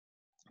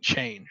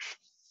change.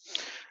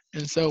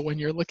 And so when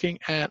you're looking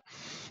at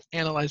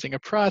analyzing a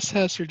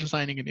process or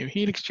designing a new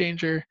heat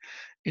exchanger,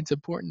 it's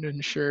important to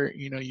ensure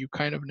you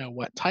kind of know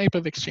what type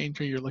of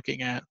exchanger you're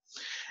looking at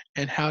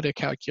and how to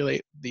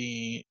calculate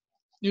the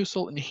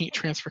Nusselt and heat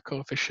transfer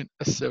coefficient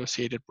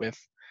associated with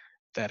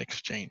that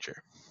exchanger.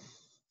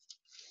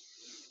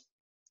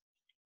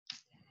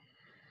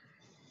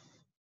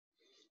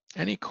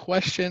 Any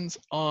questions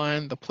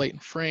on the plate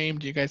and frame?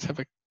 Do you guys have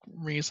a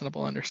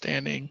reasonable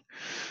understanding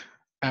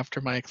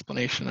after my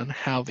explanation on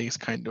how these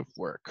kind of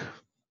work?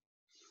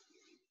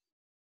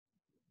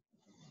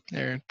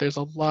 There's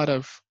a lot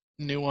of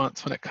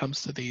nuance when it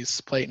comes to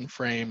these plate and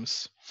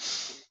frames.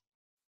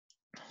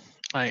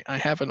 I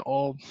have an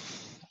old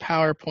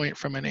PowerPoint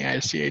from an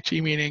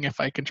AI-ChE meeting. If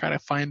I can try to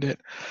find it,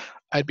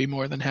 I'd be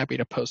more than happy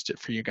to post it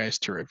for you guys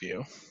to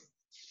review.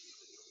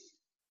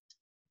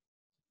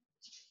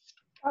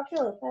 Dr.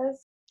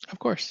 Lopez, Of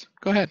course,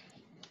 go ahead.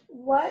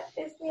 what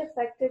is the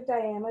effective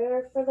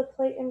diameter for the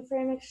plate and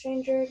frame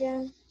exchanger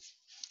again?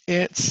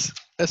 It's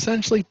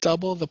essentially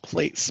double the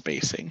plate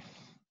spacing.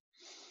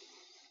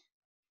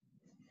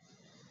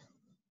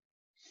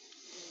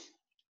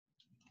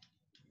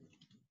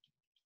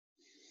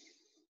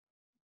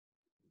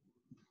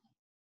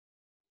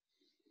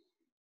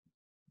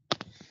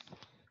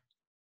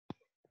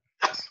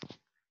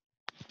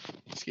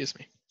 Excuse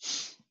me.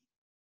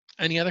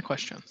 Any other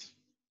questions?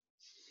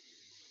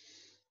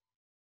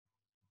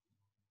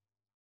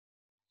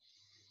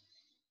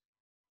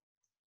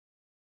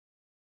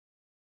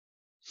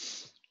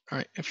 All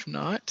right, if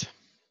not,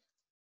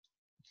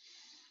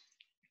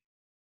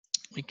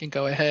 we can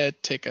go ahead,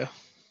 take a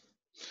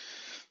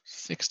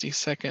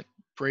 60-second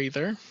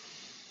breather.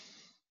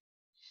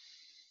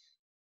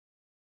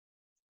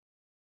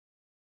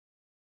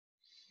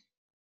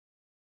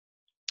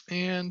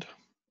 And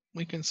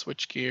we can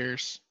switch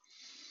gears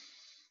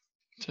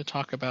to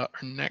talk about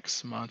our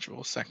next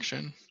module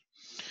section,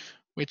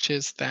 which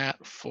is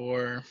that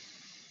for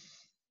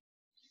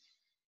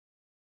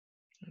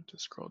I have to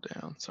scroll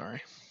down,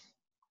 sorry.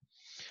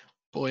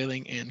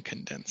 Boiling and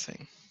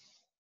condensing.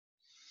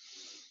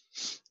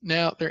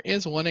 Now, there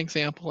is one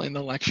example in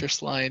the lecture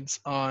slides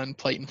on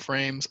plate and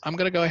frames. I'm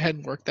going to go ahead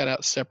and work that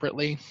out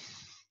separately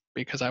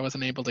because I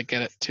wasn't able to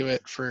get it to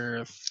it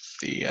for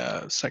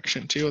the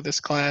section 2 of this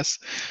class.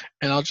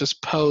 And I'll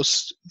just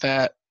post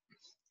that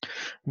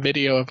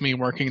video of me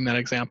working that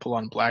example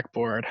on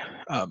Blackboard,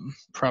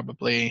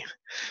 probably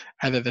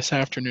either this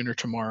afternoon or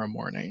tomorrow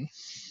morning.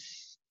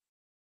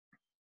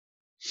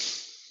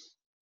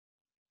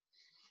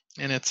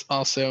 And it's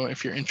also,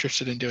 if you're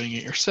interested in doing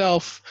it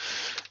yourself,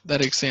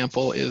 that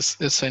example is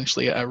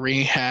essentially a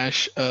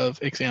rehash of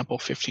example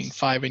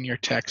 15.5 in your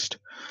text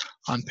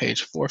on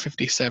page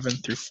 457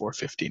 through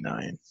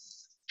 459.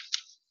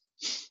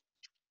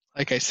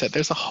 Like I said,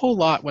 there's a whole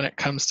lot when it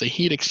comes to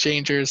heat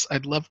exchangers.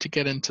 I'd love to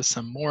get into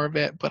some more of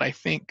it, but I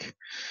think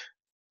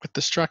with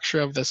the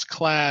structure of this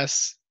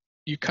class,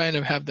 you kind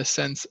of have the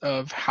sense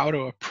of how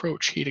to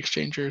approach heat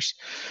exchangers,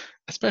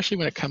 especially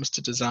when it comes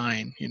to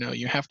design. You know,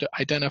 you have to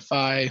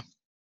identify,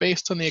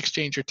 based on the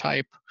exchanger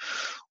type,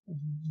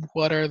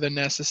 what are the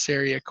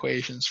necessary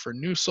equations for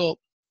Nusselt?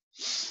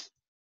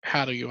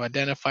 How do you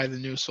identify the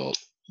Nusselt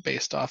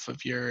based off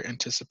of your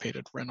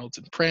anticipated Reynolds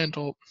and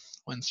Prandtl?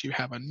 Once you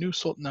have a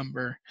Nusselt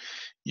number,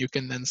 you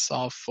can then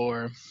solve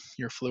for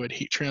your fluid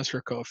heat transfer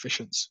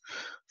coefficients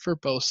for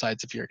both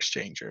sides of your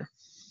exchanger.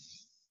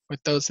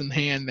 With those in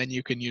hand, then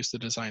you can use the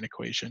design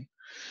equation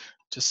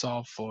to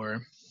solve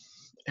for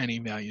any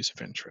values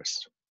of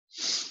interest.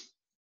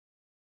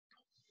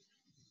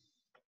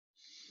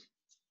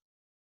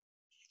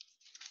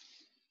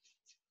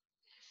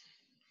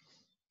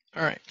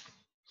 All right.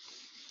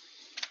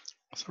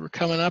 So we're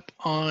coming up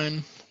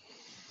on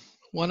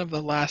one of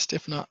the last,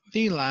 if not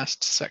the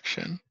last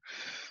section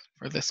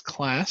for this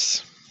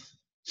class,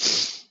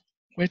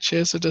 which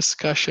is a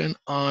discussion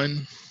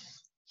on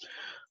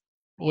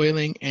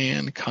boiling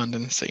and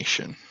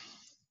condensation.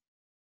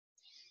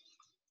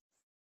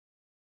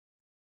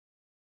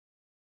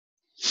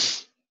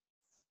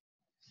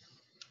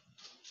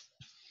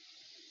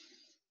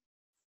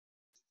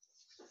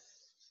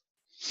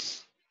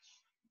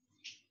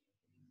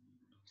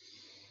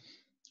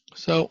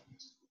 So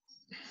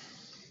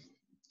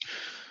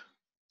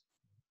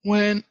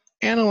when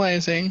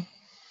analyzing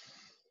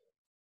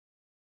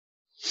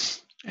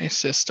a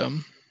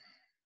system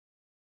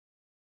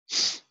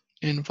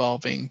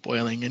involving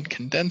boiling and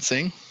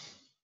condensing,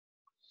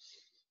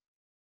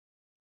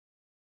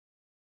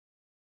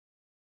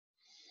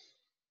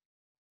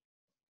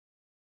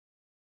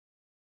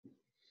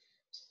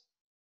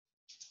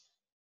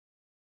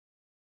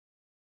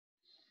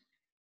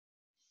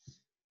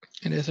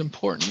 it is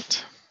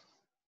important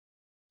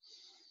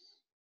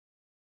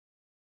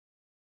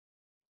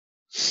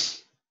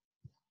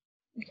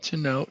to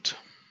note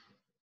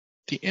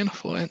the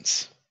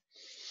influence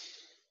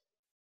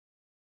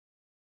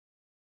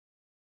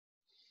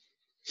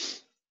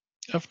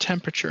of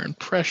temperature and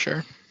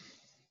pressure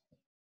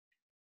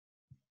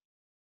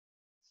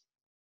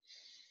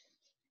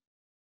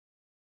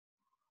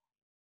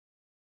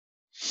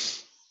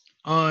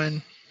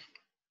on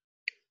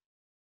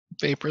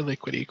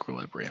vapor-liquid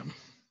equilibrium.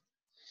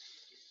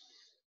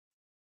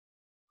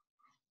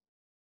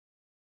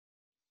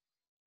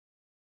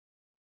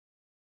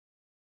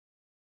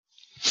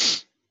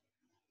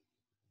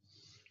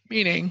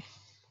 Meaning,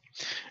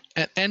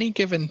 at any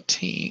given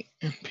T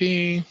and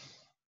P,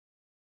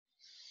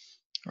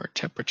 or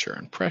temperature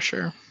and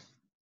pressure,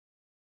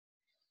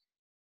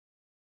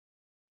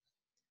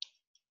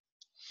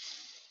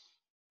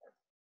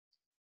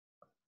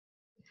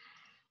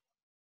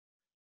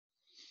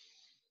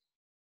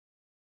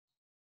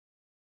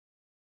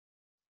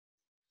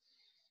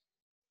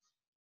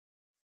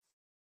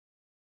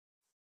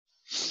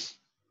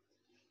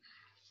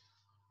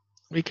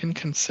 we can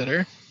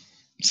consider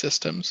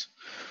systems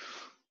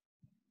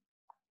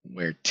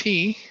where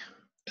T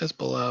is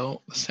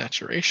below the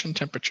saturation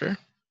temperature,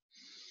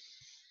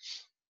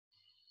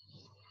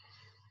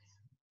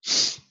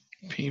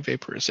 P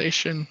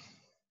vaporization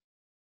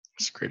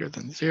is greater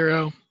than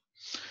 0,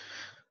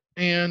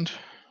 and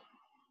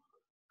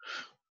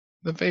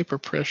the vapor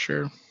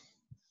pressure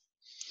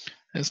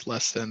is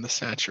less than the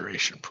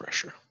saturation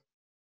pressure.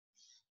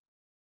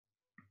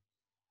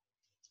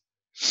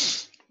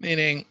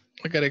 Meaning,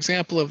 a good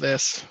example of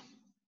this,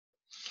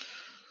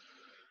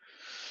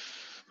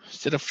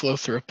 instead of flow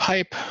through a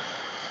pipe,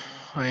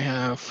 I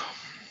have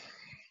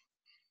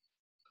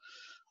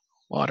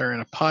water in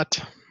a pot.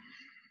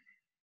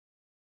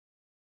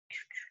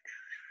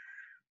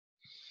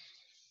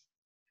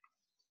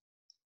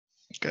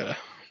 Gotta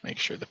make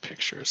sure the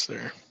picture is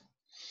there.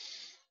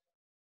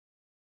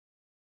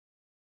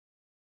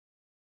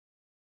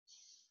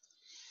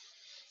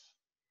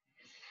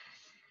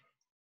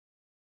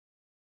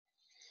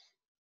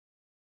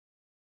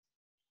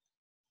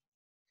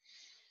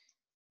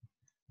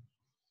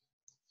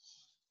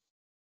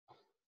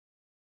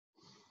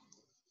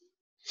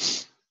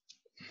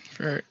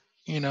 For,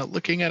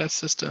 looking at a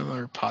system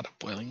or a pot of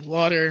boiling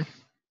water,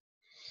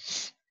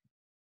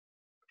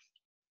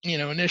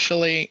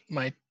 initially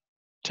my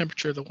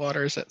temperature of the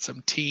water is at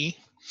some T,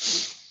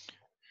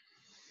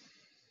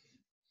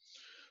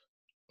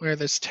 where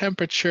this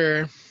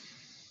temperature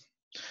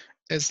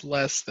is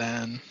less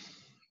than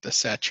the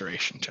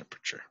saturation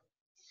temperature.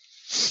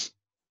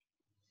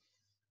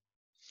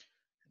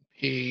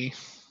 P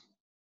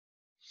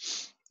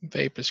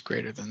vape is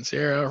greater than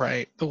 0,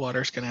 right? The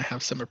water is going to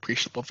have some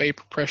appreciable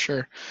vapor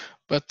pressure,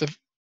 but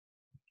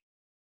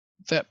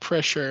that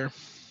pressure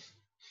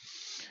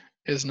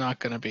is not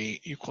going to be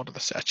equal to the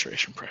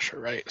saturation pressure,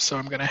 right? So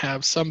I'm going to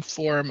have some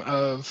form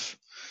of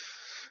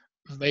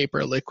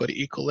vapor liquid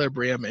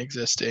equilibrium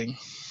existing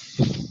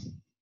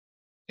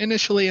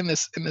initially in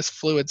this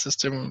fluid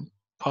system.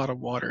 Pot of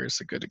water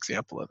is a good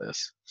example of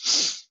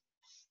this.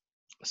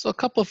 So a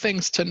couple of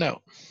things to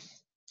note.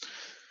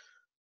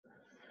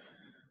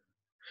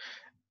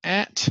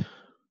 At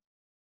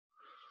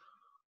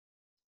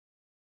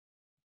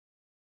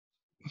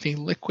the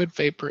liquid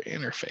vapor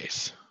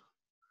interface,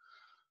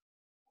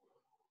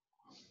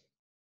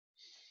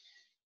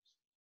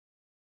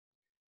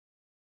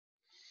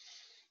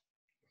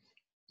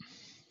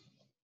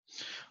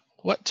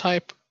 what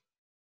type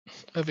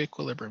of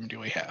equilibrium do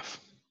we have?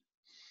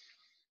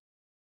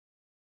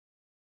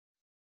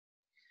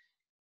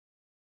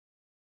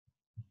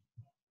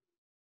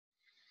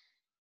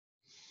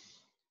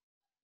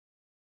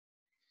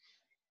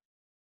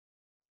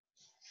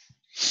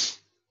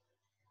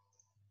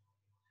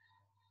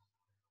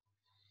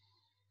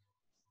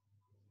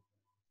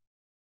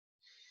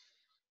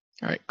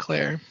 All right,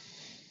 Claire.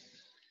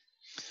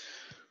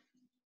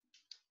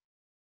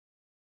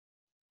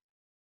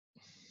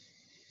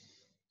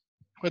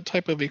 What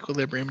type of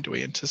equilibrium do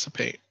we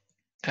anticipate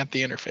at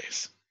the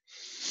interface?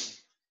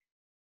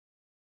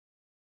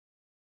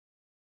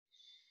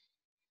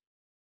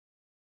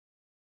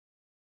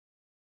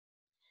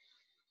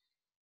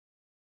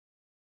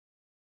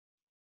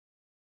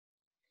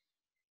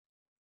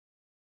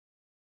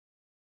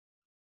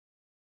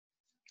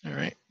 All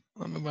right,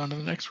 I'll move on to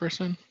the next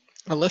person.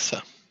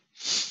 Alyssa.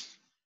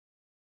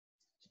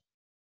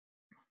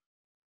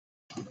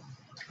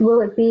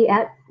 Will it be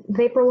at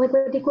vapor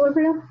liquid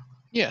equilibrium?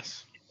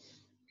 Yes,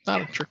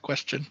 not a trick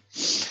question.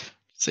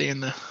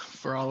 Seeing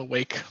for all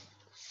awake.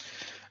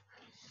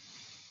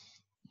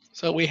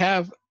 So we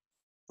have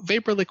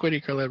vapor liquid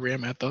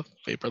equilibrium at the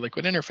vapor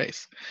liquid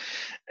interface.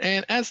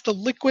 And as the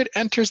liquid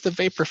enters the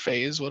vapor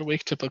phase, what do we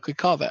typically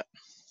call that?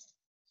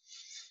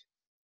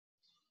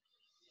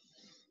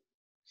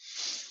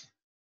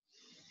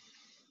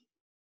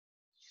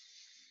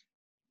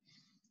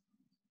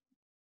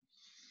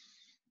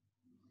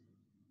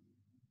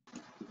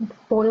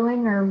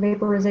 Boiling or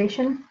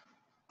vaporization?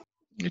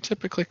 You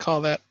typically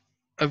call that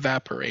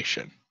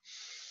evaporation.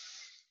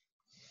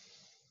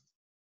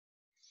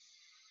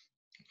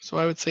 So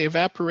I would say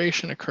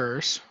evaporation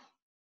occurs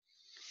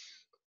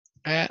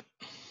at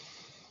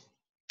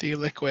the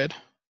liquid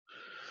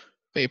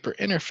vapor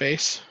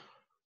interface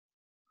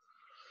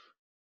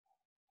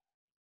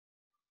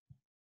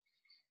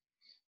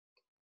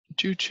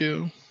due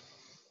to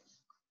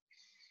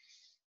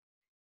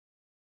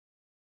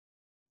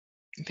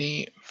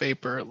the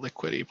vapor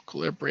liquid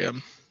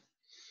equilibrium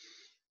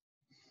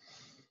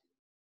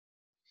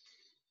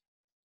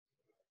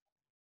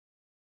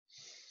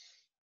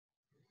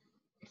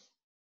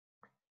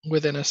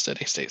within a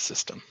steady state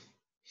system,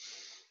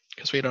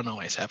 because we don't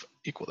always have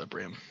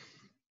equilibrium.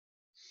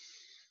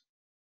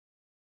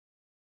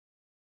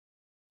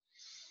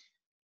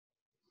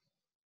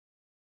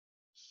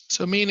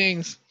 So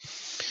meanings,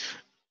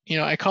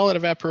 I call it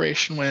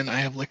evaporation when I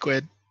have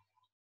liquid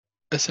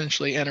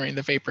essentially entering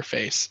the vapor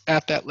phase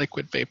at that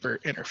liquid vapor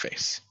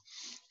interface.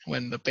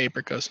 When the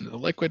vapor goes into the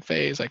liquid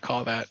phase, I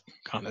call that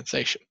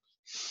condensation.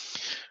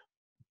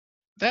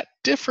 That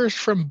differs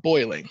from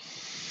boiling.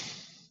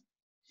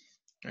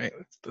 Right?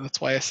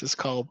 That's why this is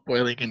called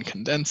boiling and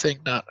condensing,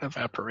 not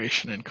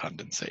evaporation and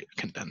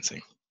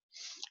condensing.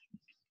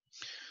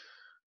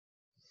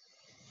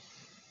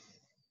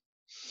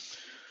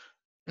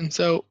 And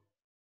so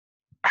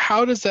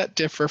how does that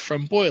differ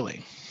from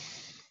boiling?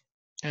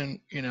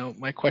 And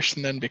my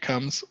question then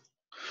becomes,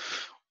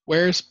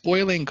 where's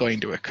boiling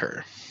going to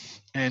occur?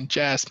 And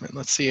Jasmine,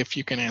 let's see if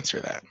you can answer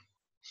that.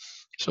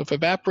 So if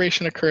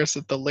evaporation occurs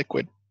at the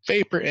liquid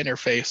vapor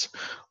interface,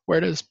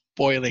 where does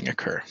boiling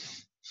occur?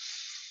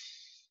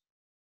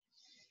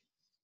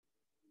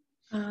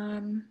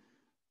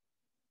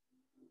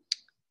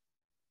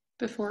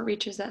 Before it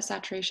reaches that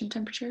saturation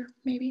temperature,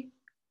 maybe?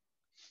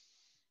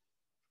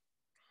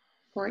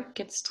 Before it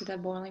gets to the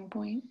boiling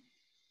point?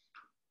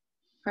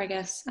 Or I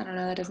guess, I don't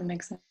know, that doesn't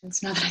make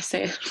sense now that I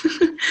say it.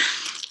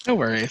 No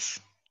worries.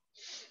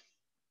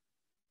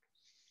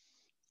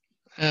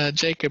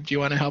 Jacob, do you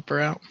want to help her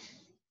out? Do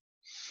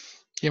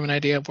you have an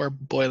idea of where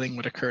boiling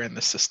would occur in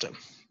the system?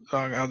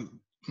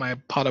 My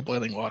pot of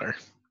boiling water.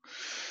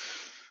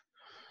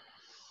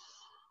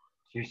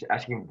 You're just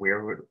asking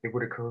where it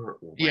would occur? Or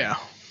when? Yeah,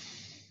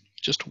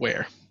 just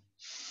where.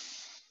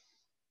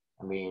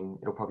 I mean,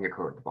 it'll probably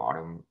occur at the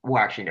bottom.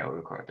 Well, actually, no, it'll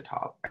occur at the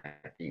top,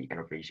 at the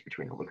interface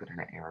between the liquid and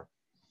the air.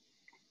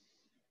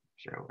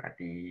 So at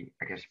the,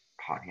 I guess,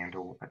 pot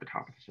handle at the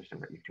top of the system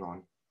that you've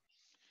drawn.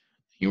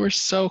 You were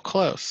so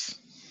close.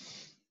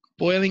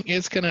 Boiling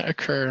is going to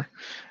occur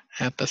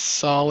at the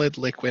solid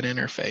liquid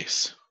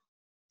interface.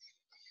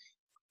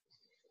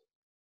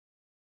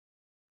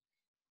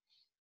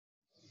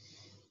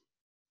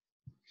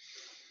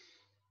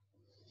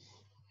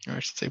 Or I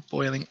should say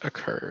boiling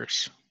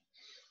occurs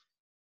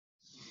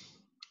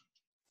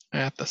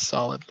at the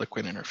solid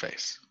liquid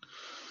interface.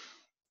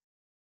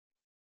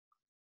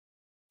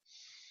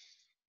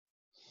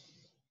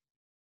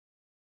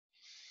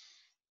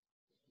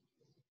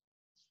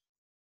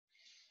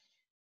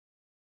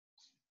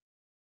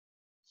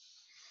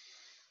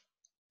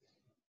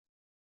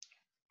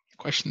 The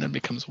question then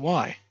becomes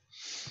why?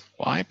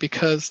 Why?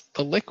 Because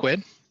the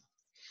liquid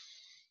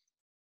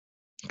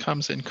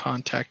comes in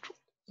contact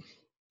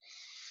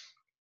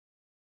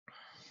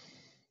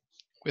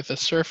with a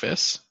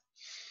surface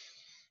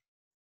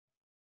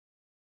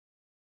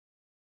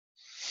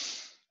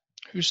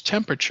whose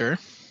temperature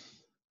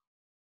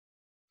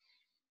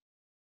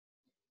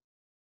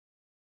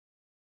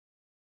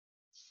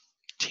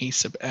T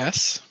sub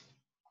S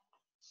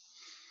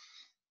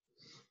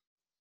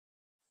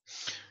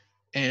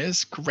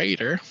is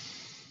greater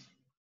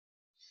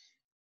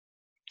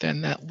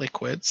than that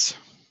liquid's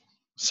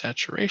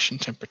saturation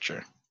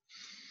temperature.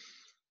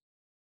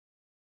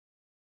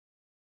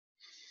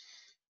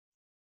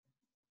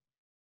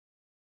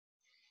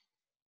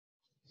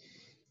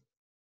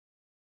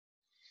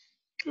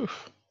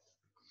 Oof.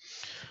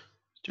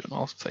 Doing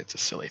all sorts of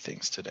silly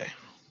things today.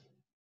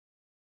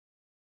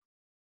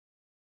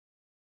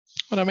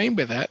 What I mean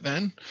by that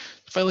then,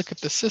 if I look at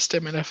the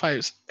system and if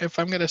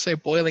I'm going to say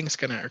boiling is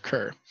going to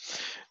occur,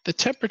 the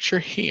temperature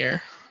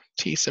here,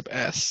 T sub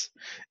S,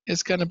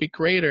 is going to be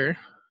greater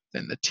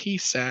than the T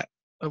sat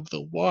of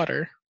the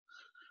water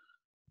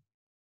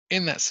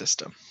in that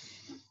system.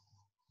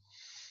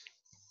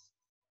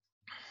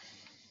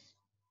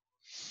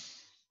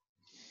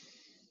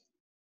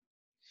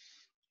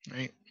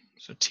 Right?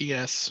 So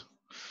TS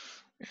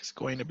is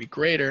going to be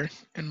greater,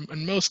 and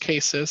in most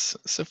cases,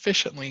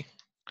 sufficiently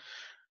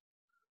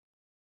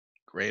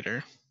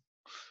greater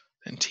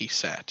than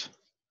Tsat.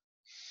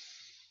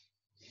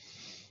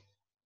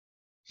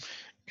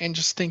 And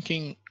just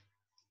thinking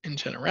in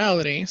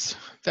generalities,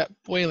 that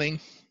boiling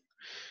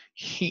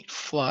heat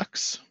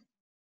flux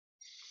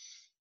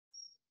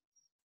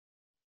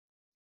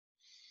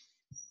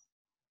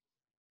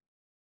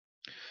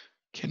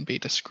can be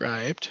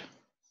described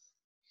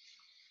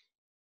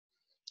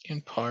in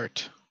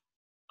part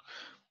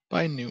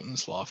by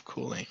Newton's law of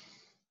cooling.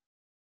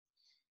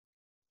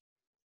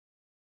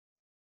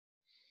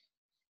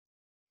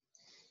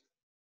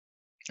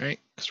 Right?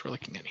 Because we're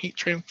looking at heat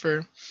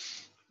transfer.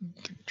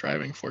 The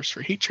driving force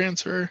for heat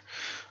transfer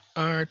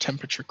are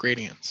temperature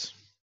gradients.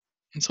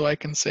 And so I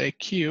can say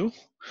Q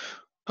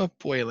of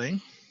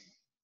boiling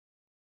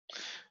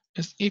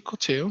is equal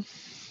to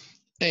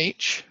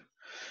H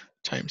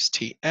times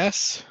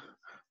Ts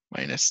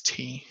minus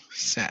T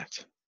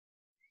sat,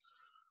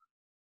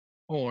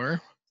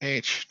 or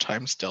H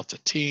times delta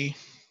T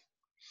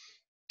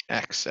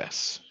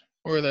excess,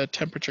 or the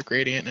temperature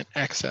gradient in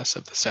excess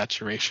of the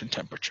saturation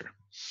temperature.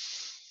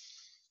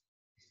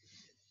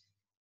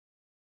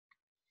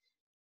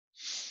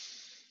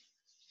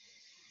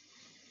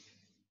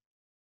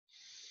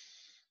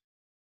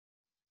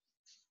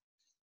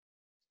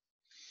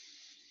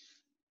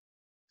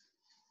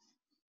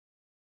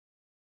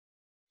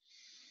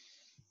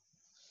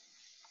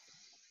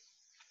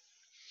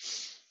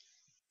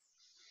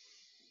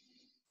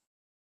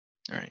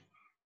 All right,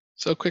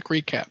 so quick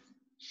recap.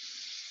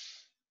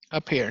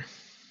 Up here,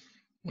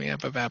 we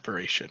have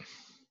evaporation.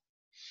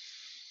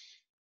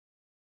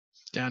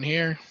 Down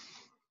here,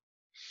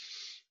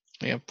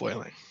 we have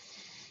boiling.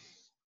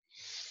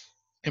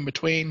 In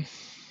between,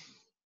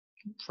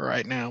 for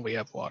right now, we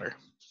have water.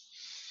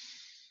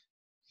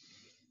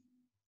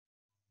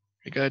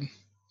 We good?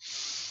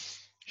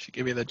 Should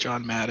give you the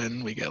John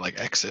Madden. We get like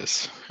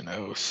X's and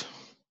O's.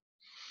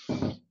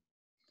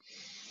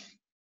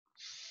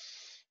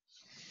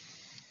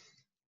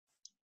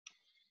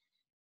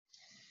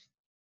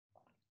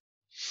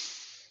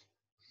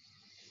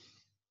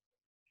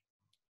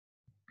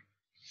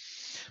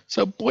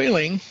 So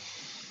boiling,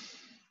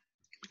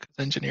 because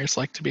engineers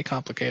like to be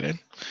complicated,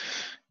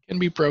 can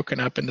be broken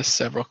up into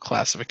several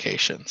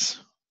classifications.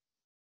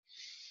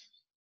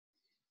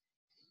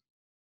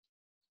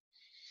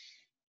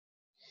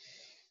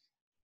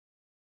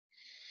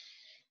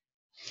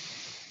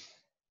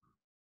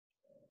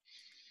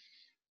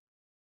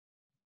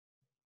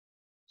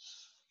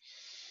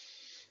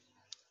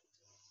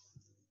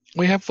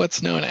 We have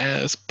what's known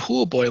as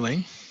pool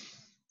boiling.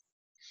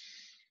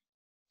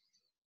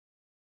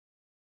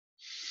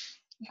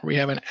 We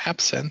have an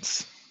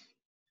absence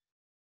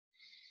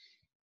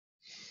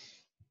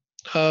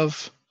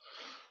of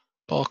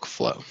bulk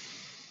flow.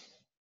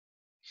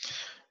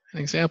 An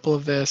example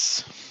of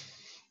this,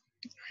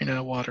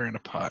 water in a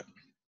pot.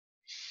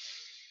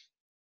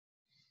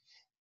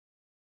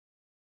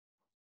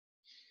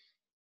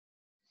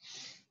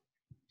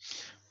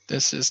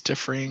 This is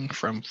differing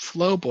from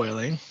flow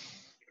boiling,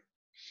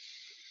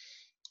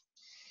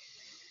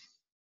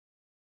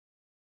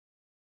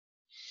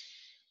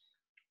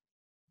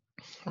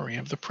 where we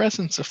have the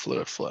presence of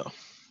fluid flow.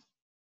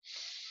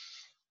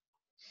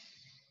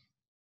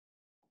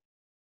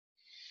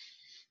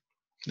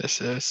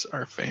 This is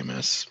our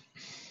famous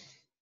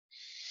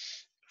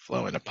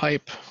flow in a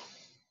pipe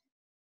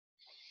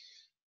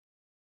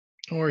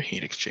or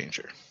heat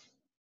exchanger.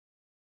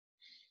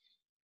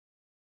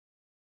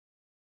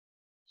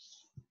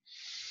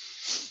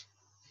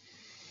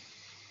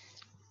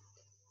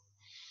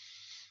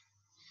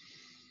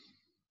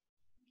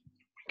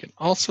 We can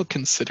also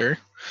consider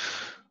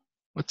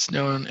what's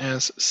known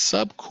as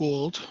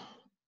subcooled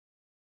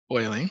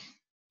boiling,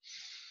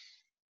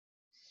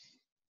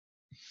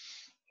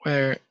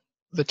 where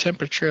the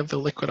temperature of the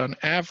liquid on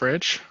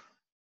average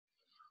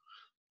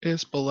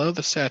is below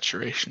the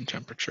saturation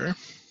temperature.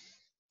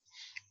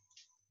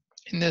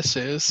 And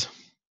this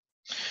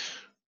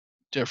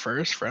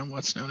differs from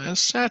what's known as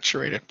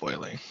saturated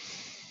boiling,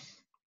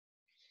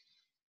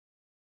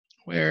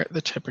 where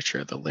the temperature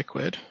of the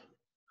liquid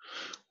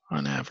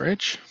on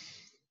average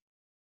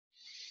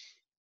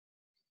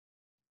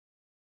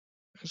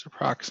is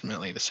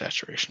approximately the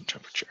saturation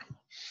temperature.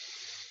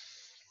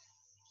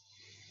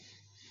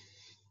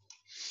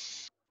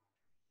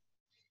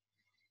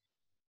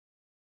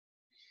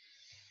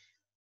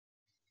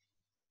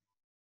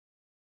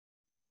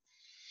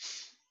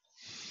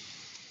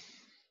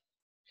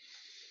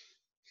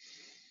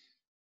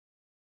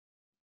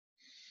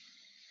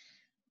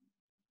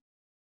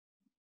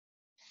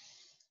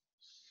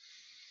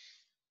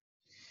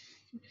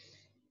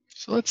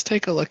 So let's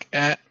take a look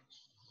at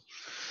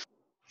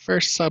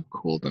first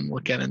subcooled and we'll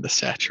get into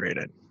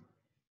saturated.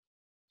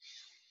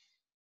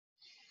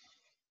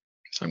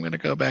 So I'm going to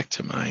go back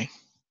to my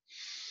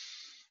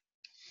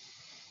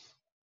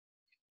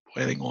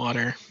boiling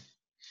water.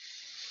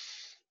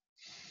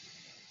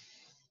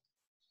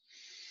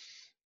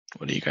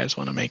 What do you guys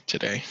want to make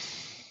today?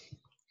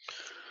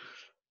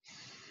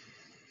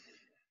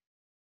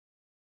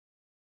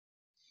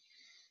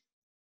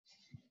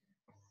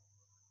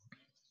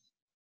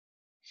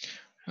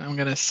 And I'm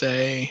going to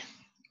say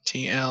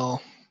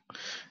TL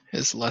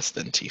is less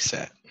than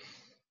Tsat.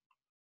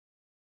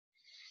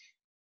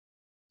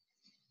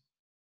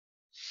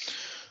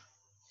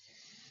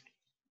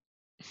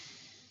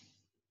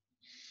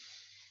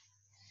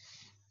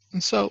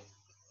 And so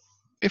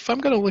if I'm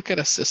going to look at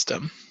a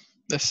system,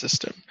 this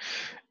system,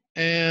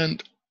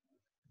 and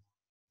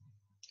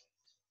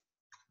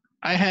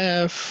I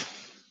have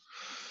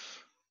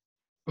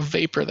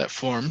vapor that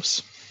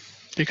forms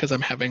because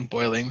I'm having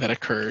boiling that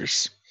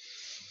occurs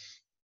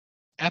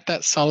at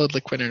that solid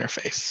liquid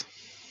interface.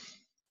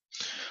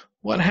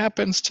 What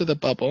happens to the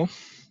bubble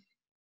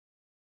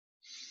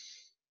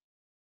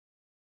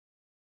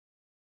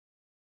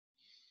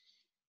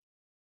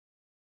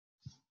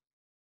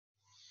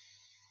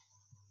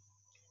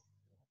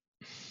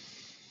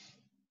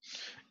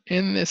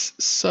in this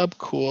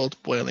subcooled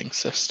boiling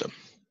system?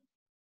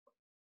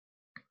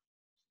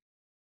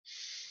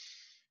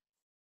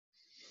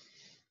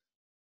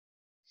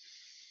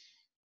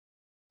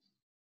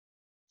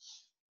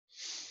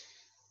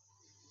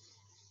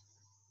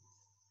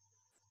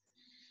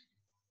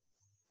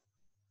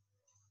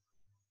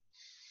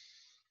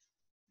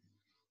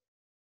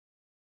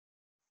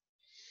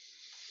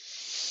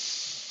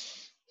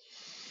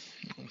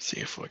 Let's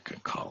see if we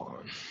could call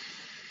on.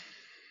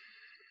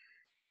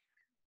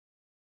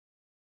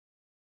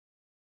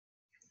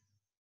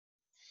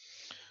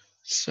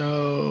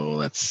 So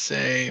let's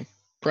say,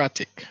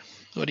 Pratik,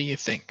 what do you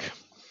think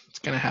is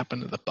going to happen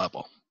to the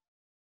bubble?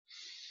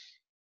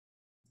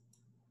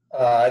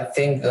 I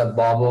think the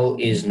bubble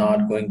is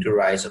not going to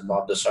rise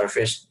above the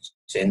surface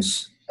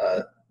since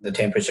the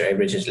temperature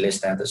average is less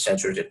than the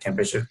saturated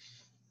temperature.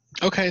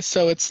 Okay,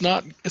 so it's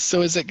not,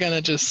 so is it going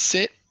to just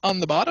sit on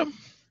the bottom?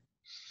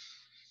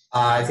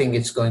 I think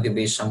it's going to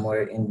be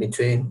somewhere in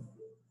between.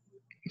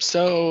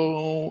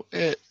 So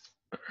all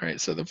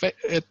right, so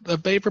the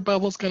vapor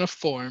bubble is going to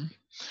form.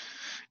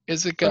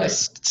 Is it going to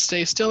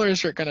stay still or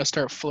is it going to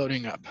start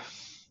floating up?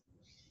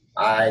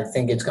 I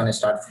think it's going to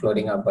start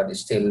floating up, but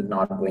it's still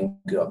not going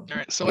to All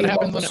right, so what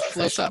happens when it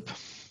floats up?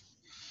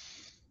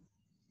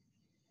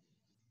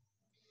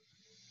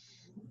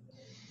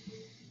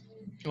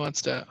 Who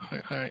wants to?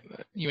 All right,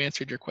 you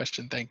answered your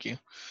question. Thank you.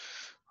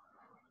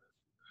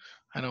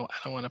 I don't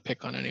want to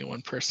pick on any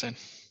one person.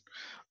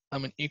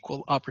 I'm an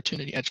equal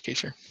opportunity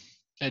educator.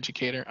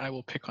 I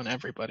will pick on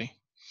everybody.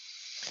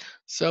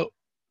 So,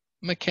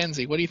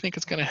 Mackenzie, what do you think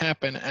is going to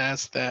happen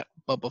as that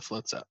bubble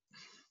floats up?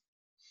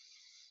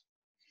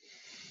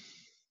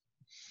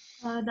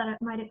 That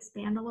it might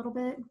expand a little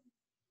bit.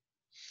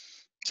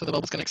 So the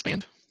bubble's going to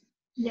expand?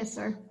 Yes,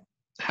 sir.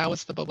 How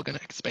is the bubble going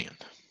to expand?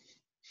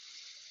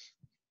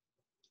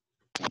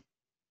 That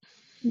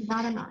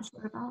I'm not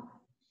sure about.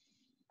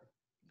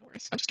 No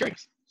worries. I'm just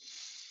curious.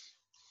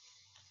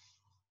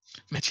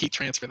 Mitch, heat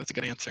transfer, that's a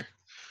good answer.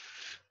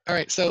 All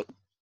right, so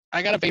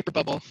I got a vapor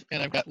bubble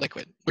and I've got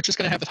liquid. Which is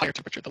going to have the higher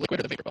temperature, the liquid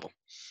or the vapor bubble?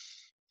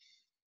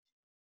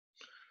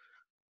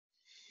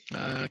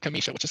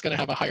 Kamisha, which is going to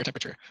have a higher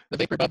temperature, the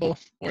vapor bubble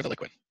or the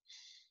liquid?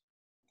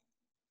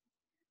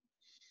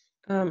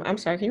 I'm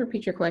sorry, can you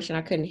repeat your question?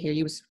 I couldn't hear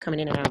you. It was coming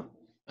in and out.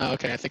 Oh,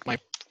 okay, I think my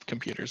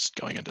computer's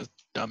going into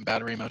dumb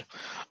battery mode.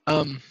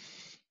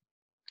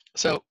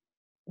 So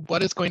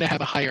what is going to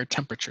have a higher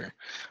temperature,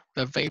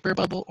 the vapor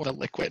bubble or the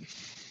liquid?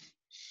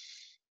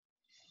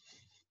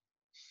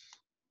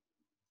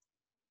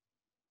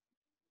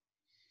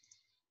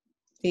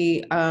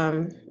 The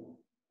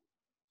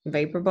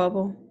vapor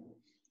bubble.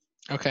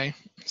 Okay,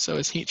 so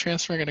is heat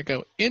transfer going to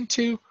go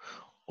into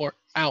or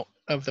out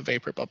of the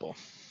vapor bubble?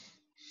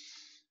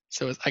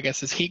 So I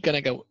guess is heat going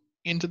to go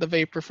into the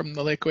vapor from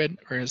the liquid,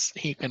 or is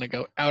heat going to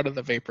go out of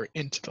the vapor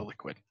into the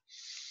liquid?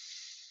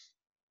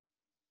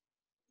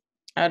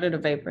 Out of the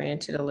vapor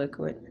into the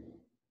liquid.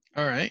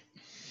 All right.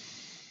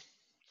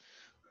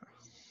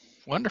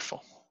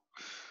 Wonderful.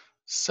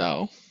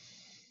 So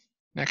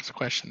next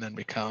question then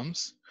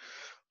becomes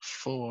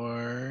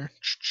for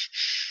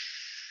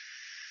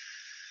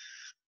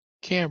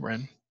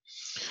Cameron,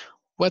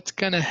 what's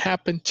going to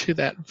happen to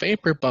that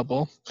vapor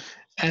bubble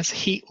as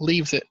heat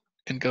leaves it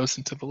and goes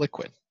into the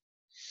liquid?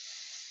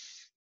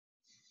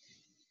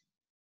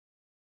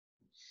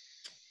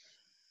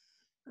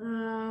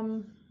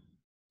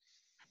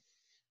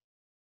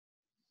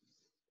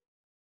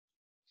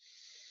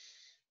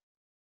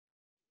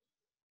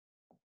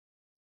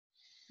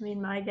 I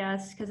mean, my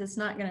guess, because it's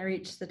not going to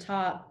reach the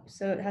top,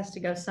 so it has to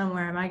go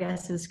somewhere. My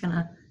guess is going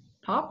to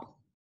pop.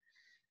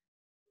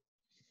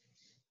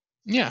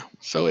 Yeah,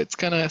 so it's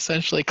going to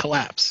essentially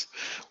collapse.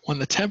 When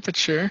the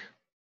temperature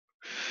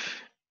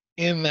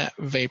in that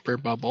vapor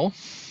bubble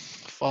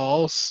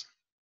falls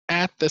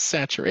at the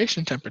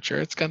saturation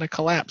temperature, it's going to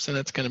collapse and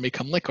it's going to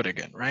become liquid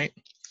again, right?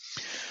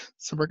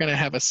 So we're going to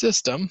have a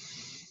system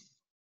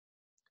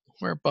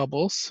where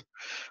bubbles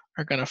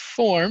are going to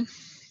form,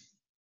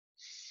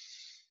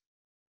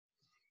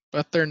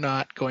 but they're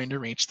not going to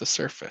reach the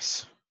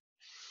surface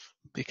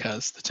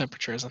because the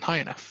temperature isn't high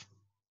enough.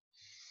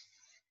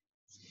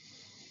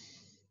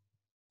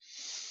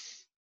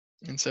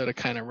 And so to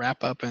kind of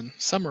wrap up and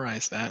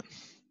summarize that,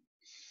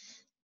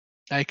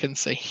 I can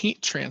say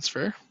heat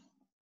transfer.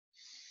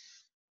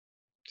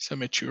 So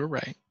Mitch, you were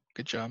right.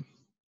 Good job.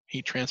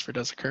 Heat transfer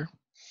does occur.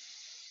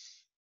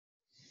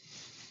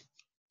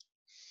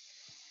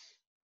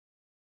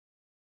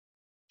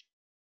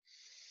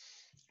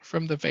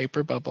 From the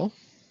vapor bubble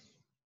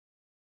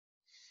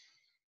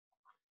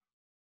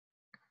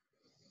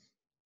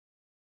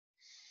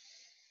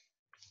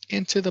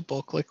into the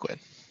bulk liquid.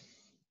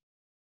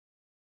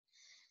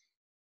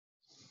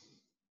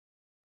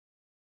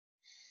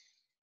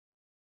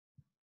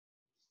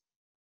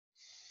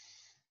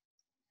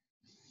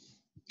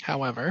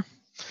 However,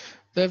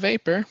 the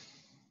vapor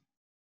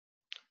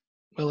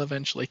will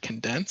eventually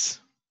condense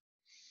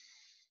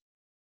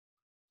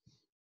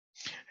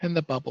and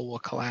the bubble will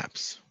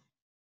collapse.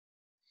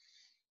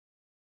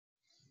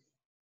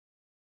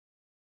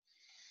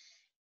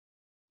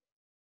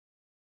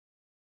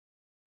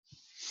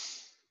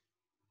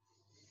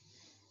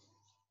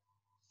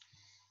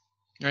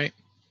 Right?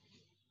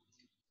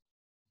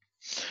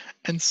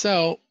 And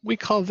so we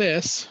call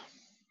this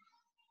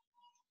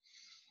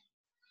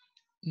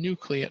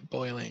nucleate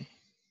boiling.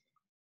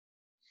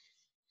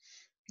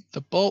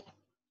 The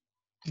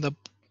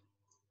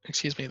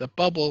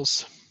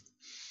bubbles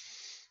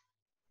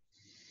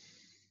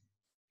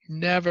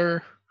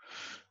never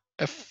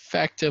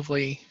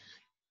effectively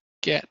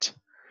get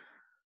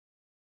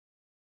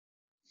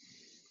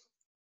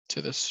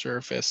to the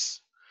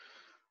surface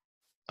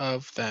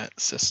of that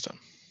system.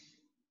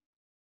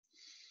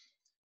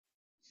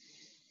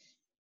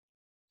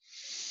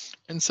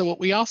 And so what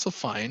we also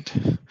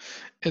find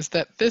is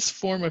that this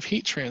form of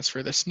heat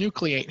transfer, this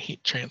nucleate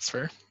heat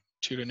transfer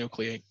due to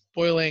nucleate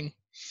boiling,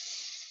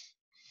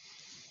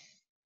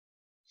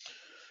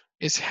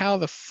 is how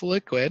the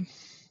liquid,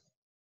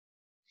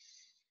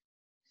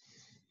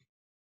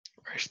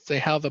 or I should say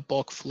how the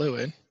bulk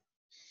fluid,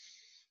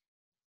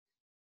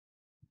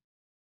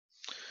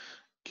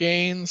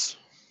 gains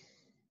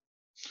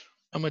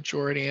a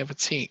majority of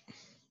its heat.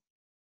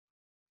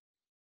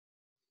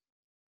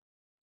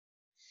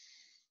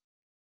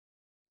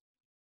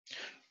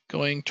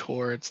 Going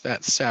towards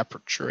that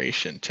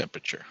saturation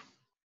temperature,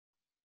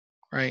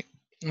 right?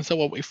 And so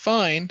what we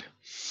find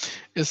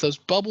is those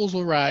bubbles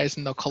will rise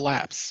and they'll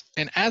collapse.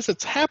 And as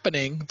it's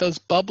happening, those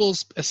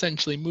bubbles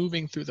essentially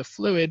moving through the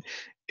fluid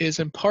is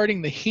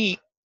imparting the heat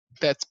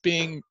that's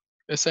being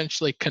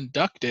essentially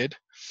conducted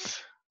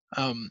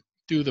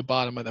through the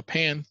bottom of the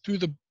pan, through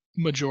the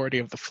majority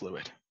of the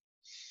fluid.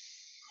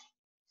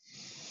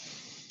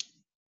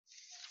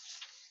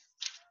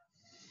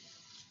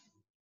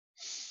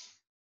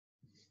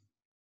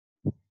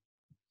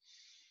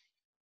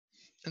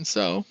 And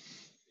so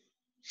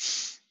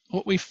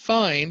what we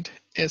find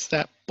is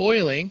that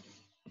boiling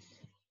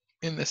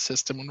in this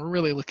system, when we're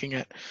really looking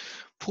at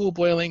pool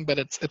boiling, but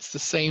it's the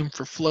same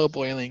for flow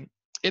boiling,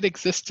 it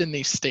exists in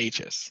these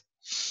stages.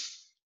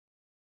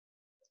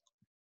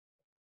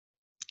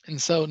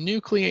 And so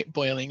nucleate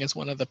boiling is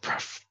one of the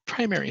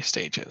primary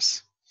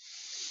stages.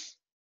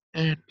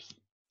 And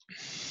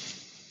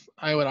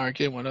I would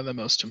argue one of the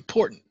most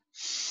important.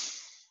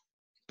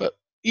 But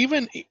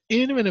even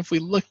if we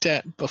looked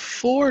at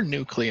before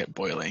nucleate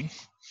boiling,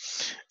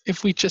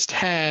 if we just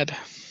had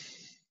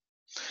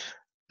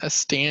a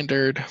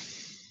standard,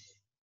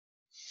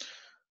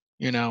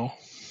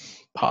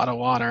 pot of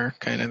water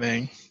kind of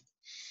thing,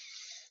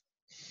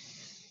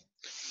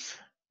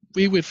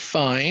 we would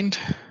find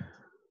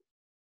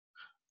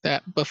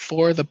that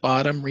before the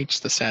bottom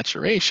reached the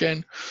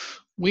saturation,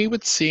 we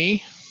would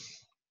see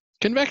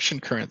convection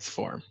currents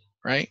form,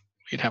 right?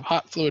 You'd have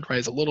hot fluid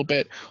rise a little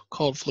bit,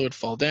 cold fluid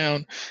fall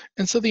down.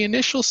 And so the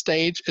initial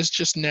stage is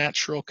just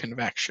natural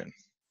convection.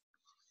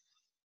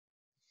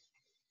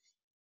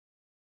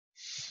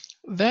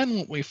 Then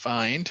what we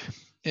find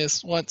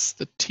is once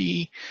the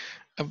T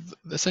of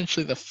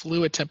essentially the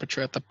fluid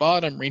temperature at the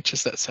bottom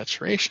reaches that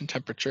saturation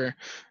temperature,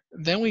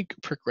 then we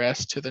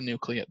progress to the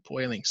nucleate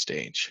boiling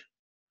stage.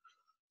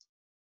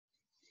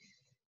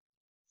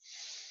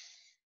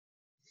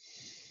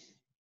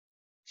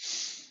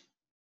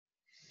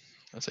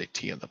 Let's say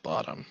T at the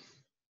bottom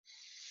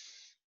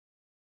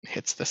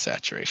hits the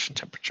saturation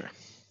temperature.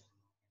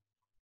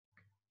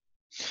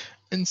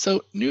 And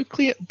so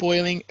nucleate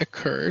boiling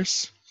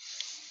occurs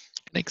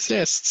and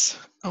exists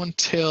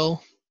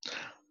until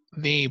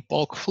the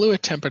bulk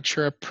fluid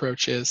temperature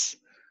approaches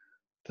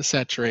the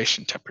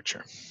saturation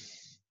temperature.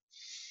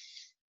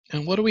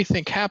 And what do we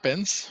think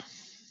happens?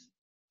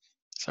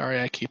 Sorry,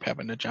 I keep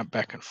having to jump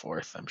back and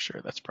forth. I'm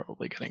sure that's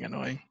probably getting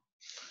annoying.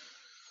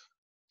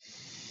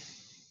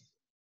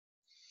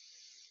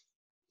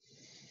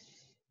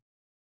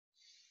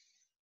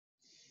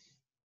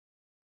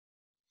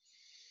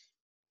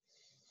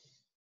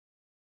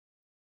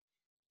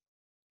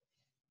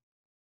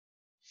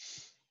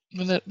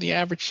 And that the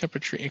average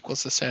temperature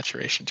equals the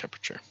saturation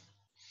temperature.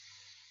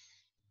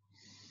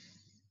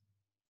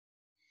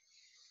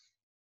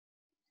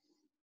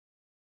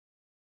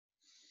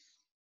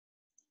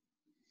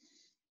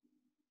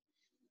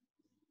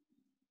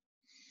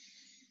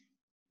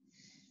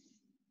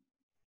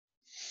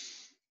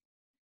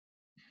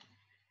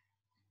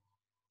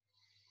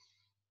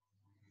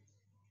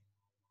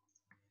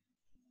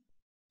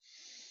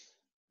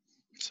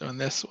 So in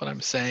this, what I'm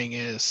saying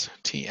is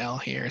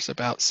TL here is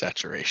about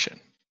saturation.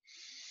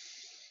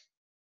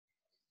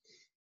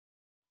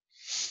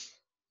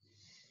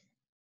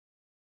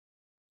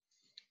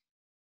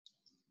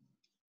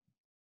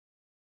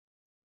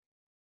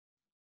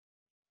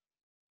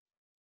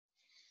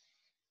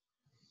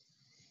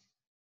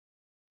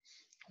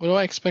 What do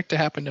I expect to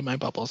happen to my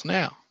bubbles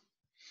now?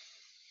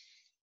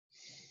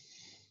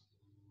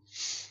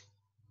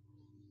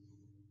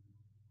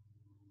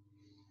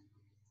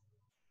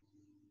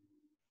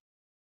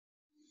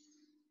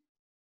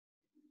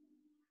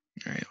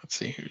 All right, let's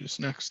see who's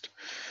next.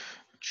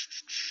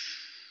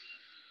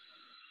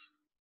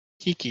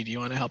 Kiki, do you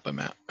want to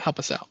help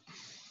us out?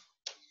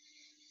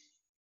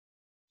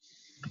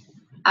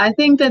 I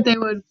think that they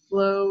would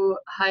flow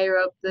higher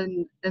up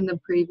than in the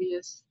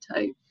previous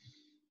type.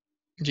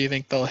 Do you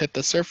think they'll hit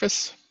the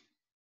surface?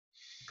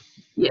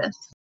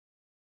 Yes.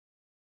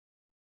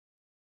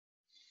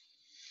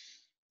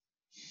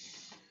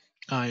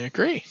 I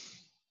agree,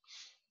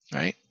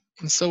 right?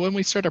 And so when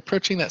we start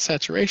approaching that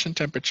saturation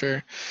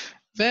temperature,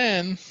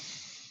 then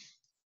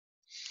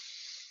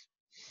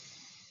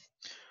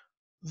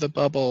the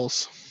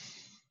bubbles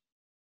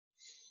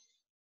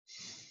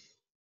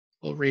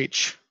will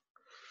reach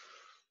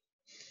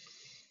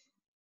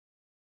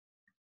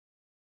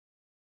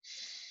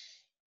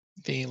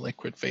the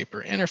liquid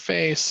vapor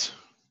interface.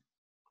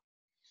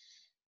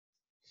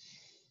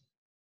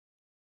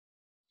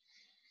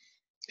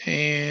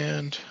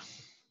 And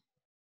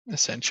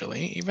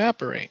essentially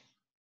evaporate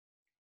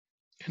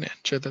and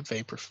enter the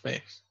vapor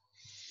phase.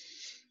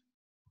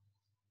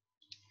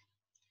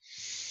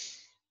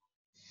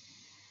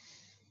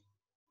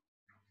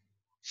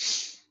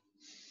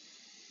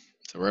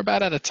 So we're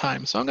about out of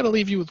time. So I'm going to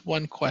leave you with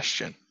one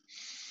question.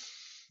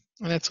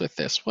 And it's with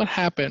this. What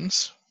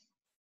happens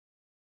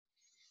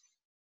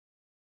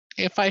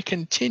if I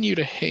continue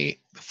to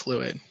hate the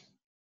fluid?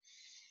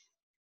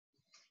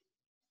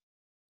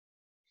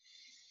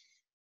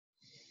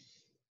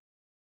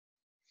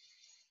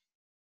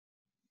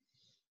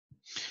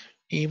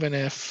 Even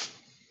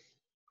if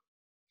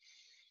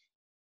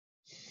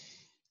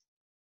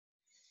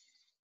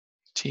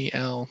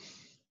TL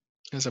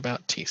is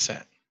about T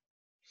set.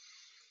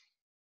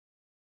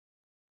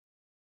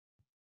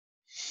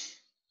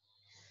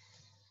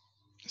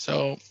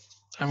 So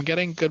I'm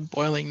getting good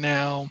boiling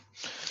now.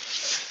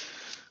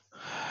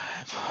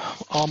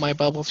 All my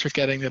bubbles are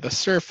getting to the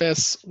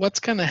surface. What's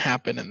going to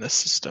happen in this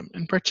system?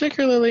 And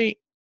particularly,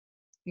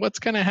 what's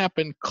going to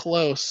happen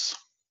close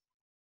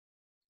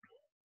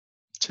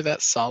to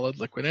that solid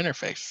liquid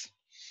interface?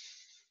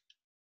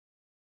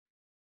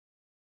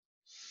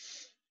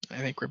 I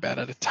think we're about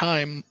out of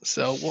time,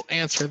 so we'll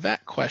answer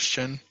that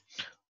question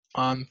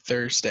on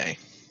Thursday.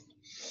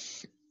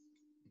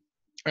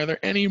 Are there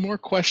any more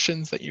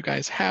questions that you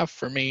guys have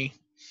for me?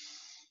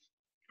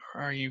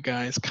 Or are you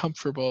guys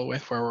comfortable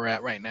with where we're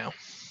at right now?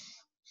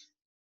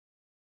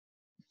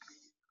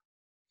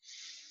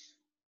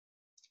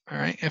 All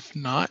right, if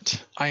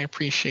not, I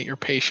appreciate your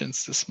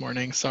patience this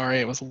morning. Sorry,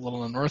 it was a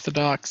little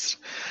unorthodox.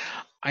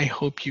 I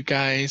hope you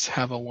guys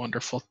have a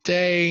wonderful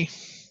day.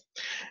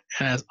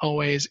 And as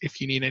always,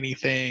 if you need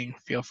anything,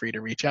 feel free to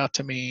reach out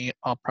to me.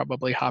 I'll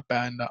probably hop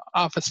into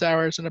office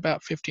hours in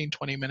about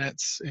 15-20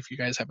 minutes. If you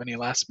guys have any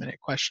last minute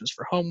questions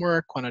for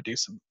homework, want to do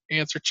some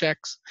answer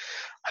checks,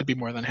 I'd be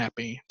more than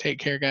happy. Take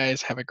care,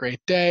 guys. Have a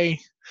great day.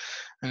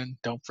 And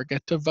don't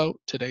forget to vote.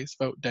 Today's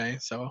vote day.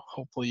 So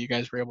hopefully you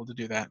guys were able to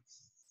do that.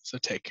 So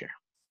take care.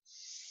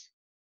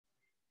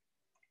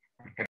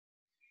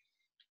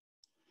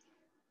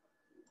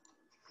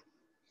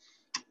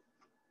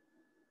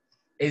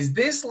 Is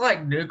this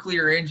like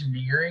nuclear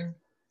engineering?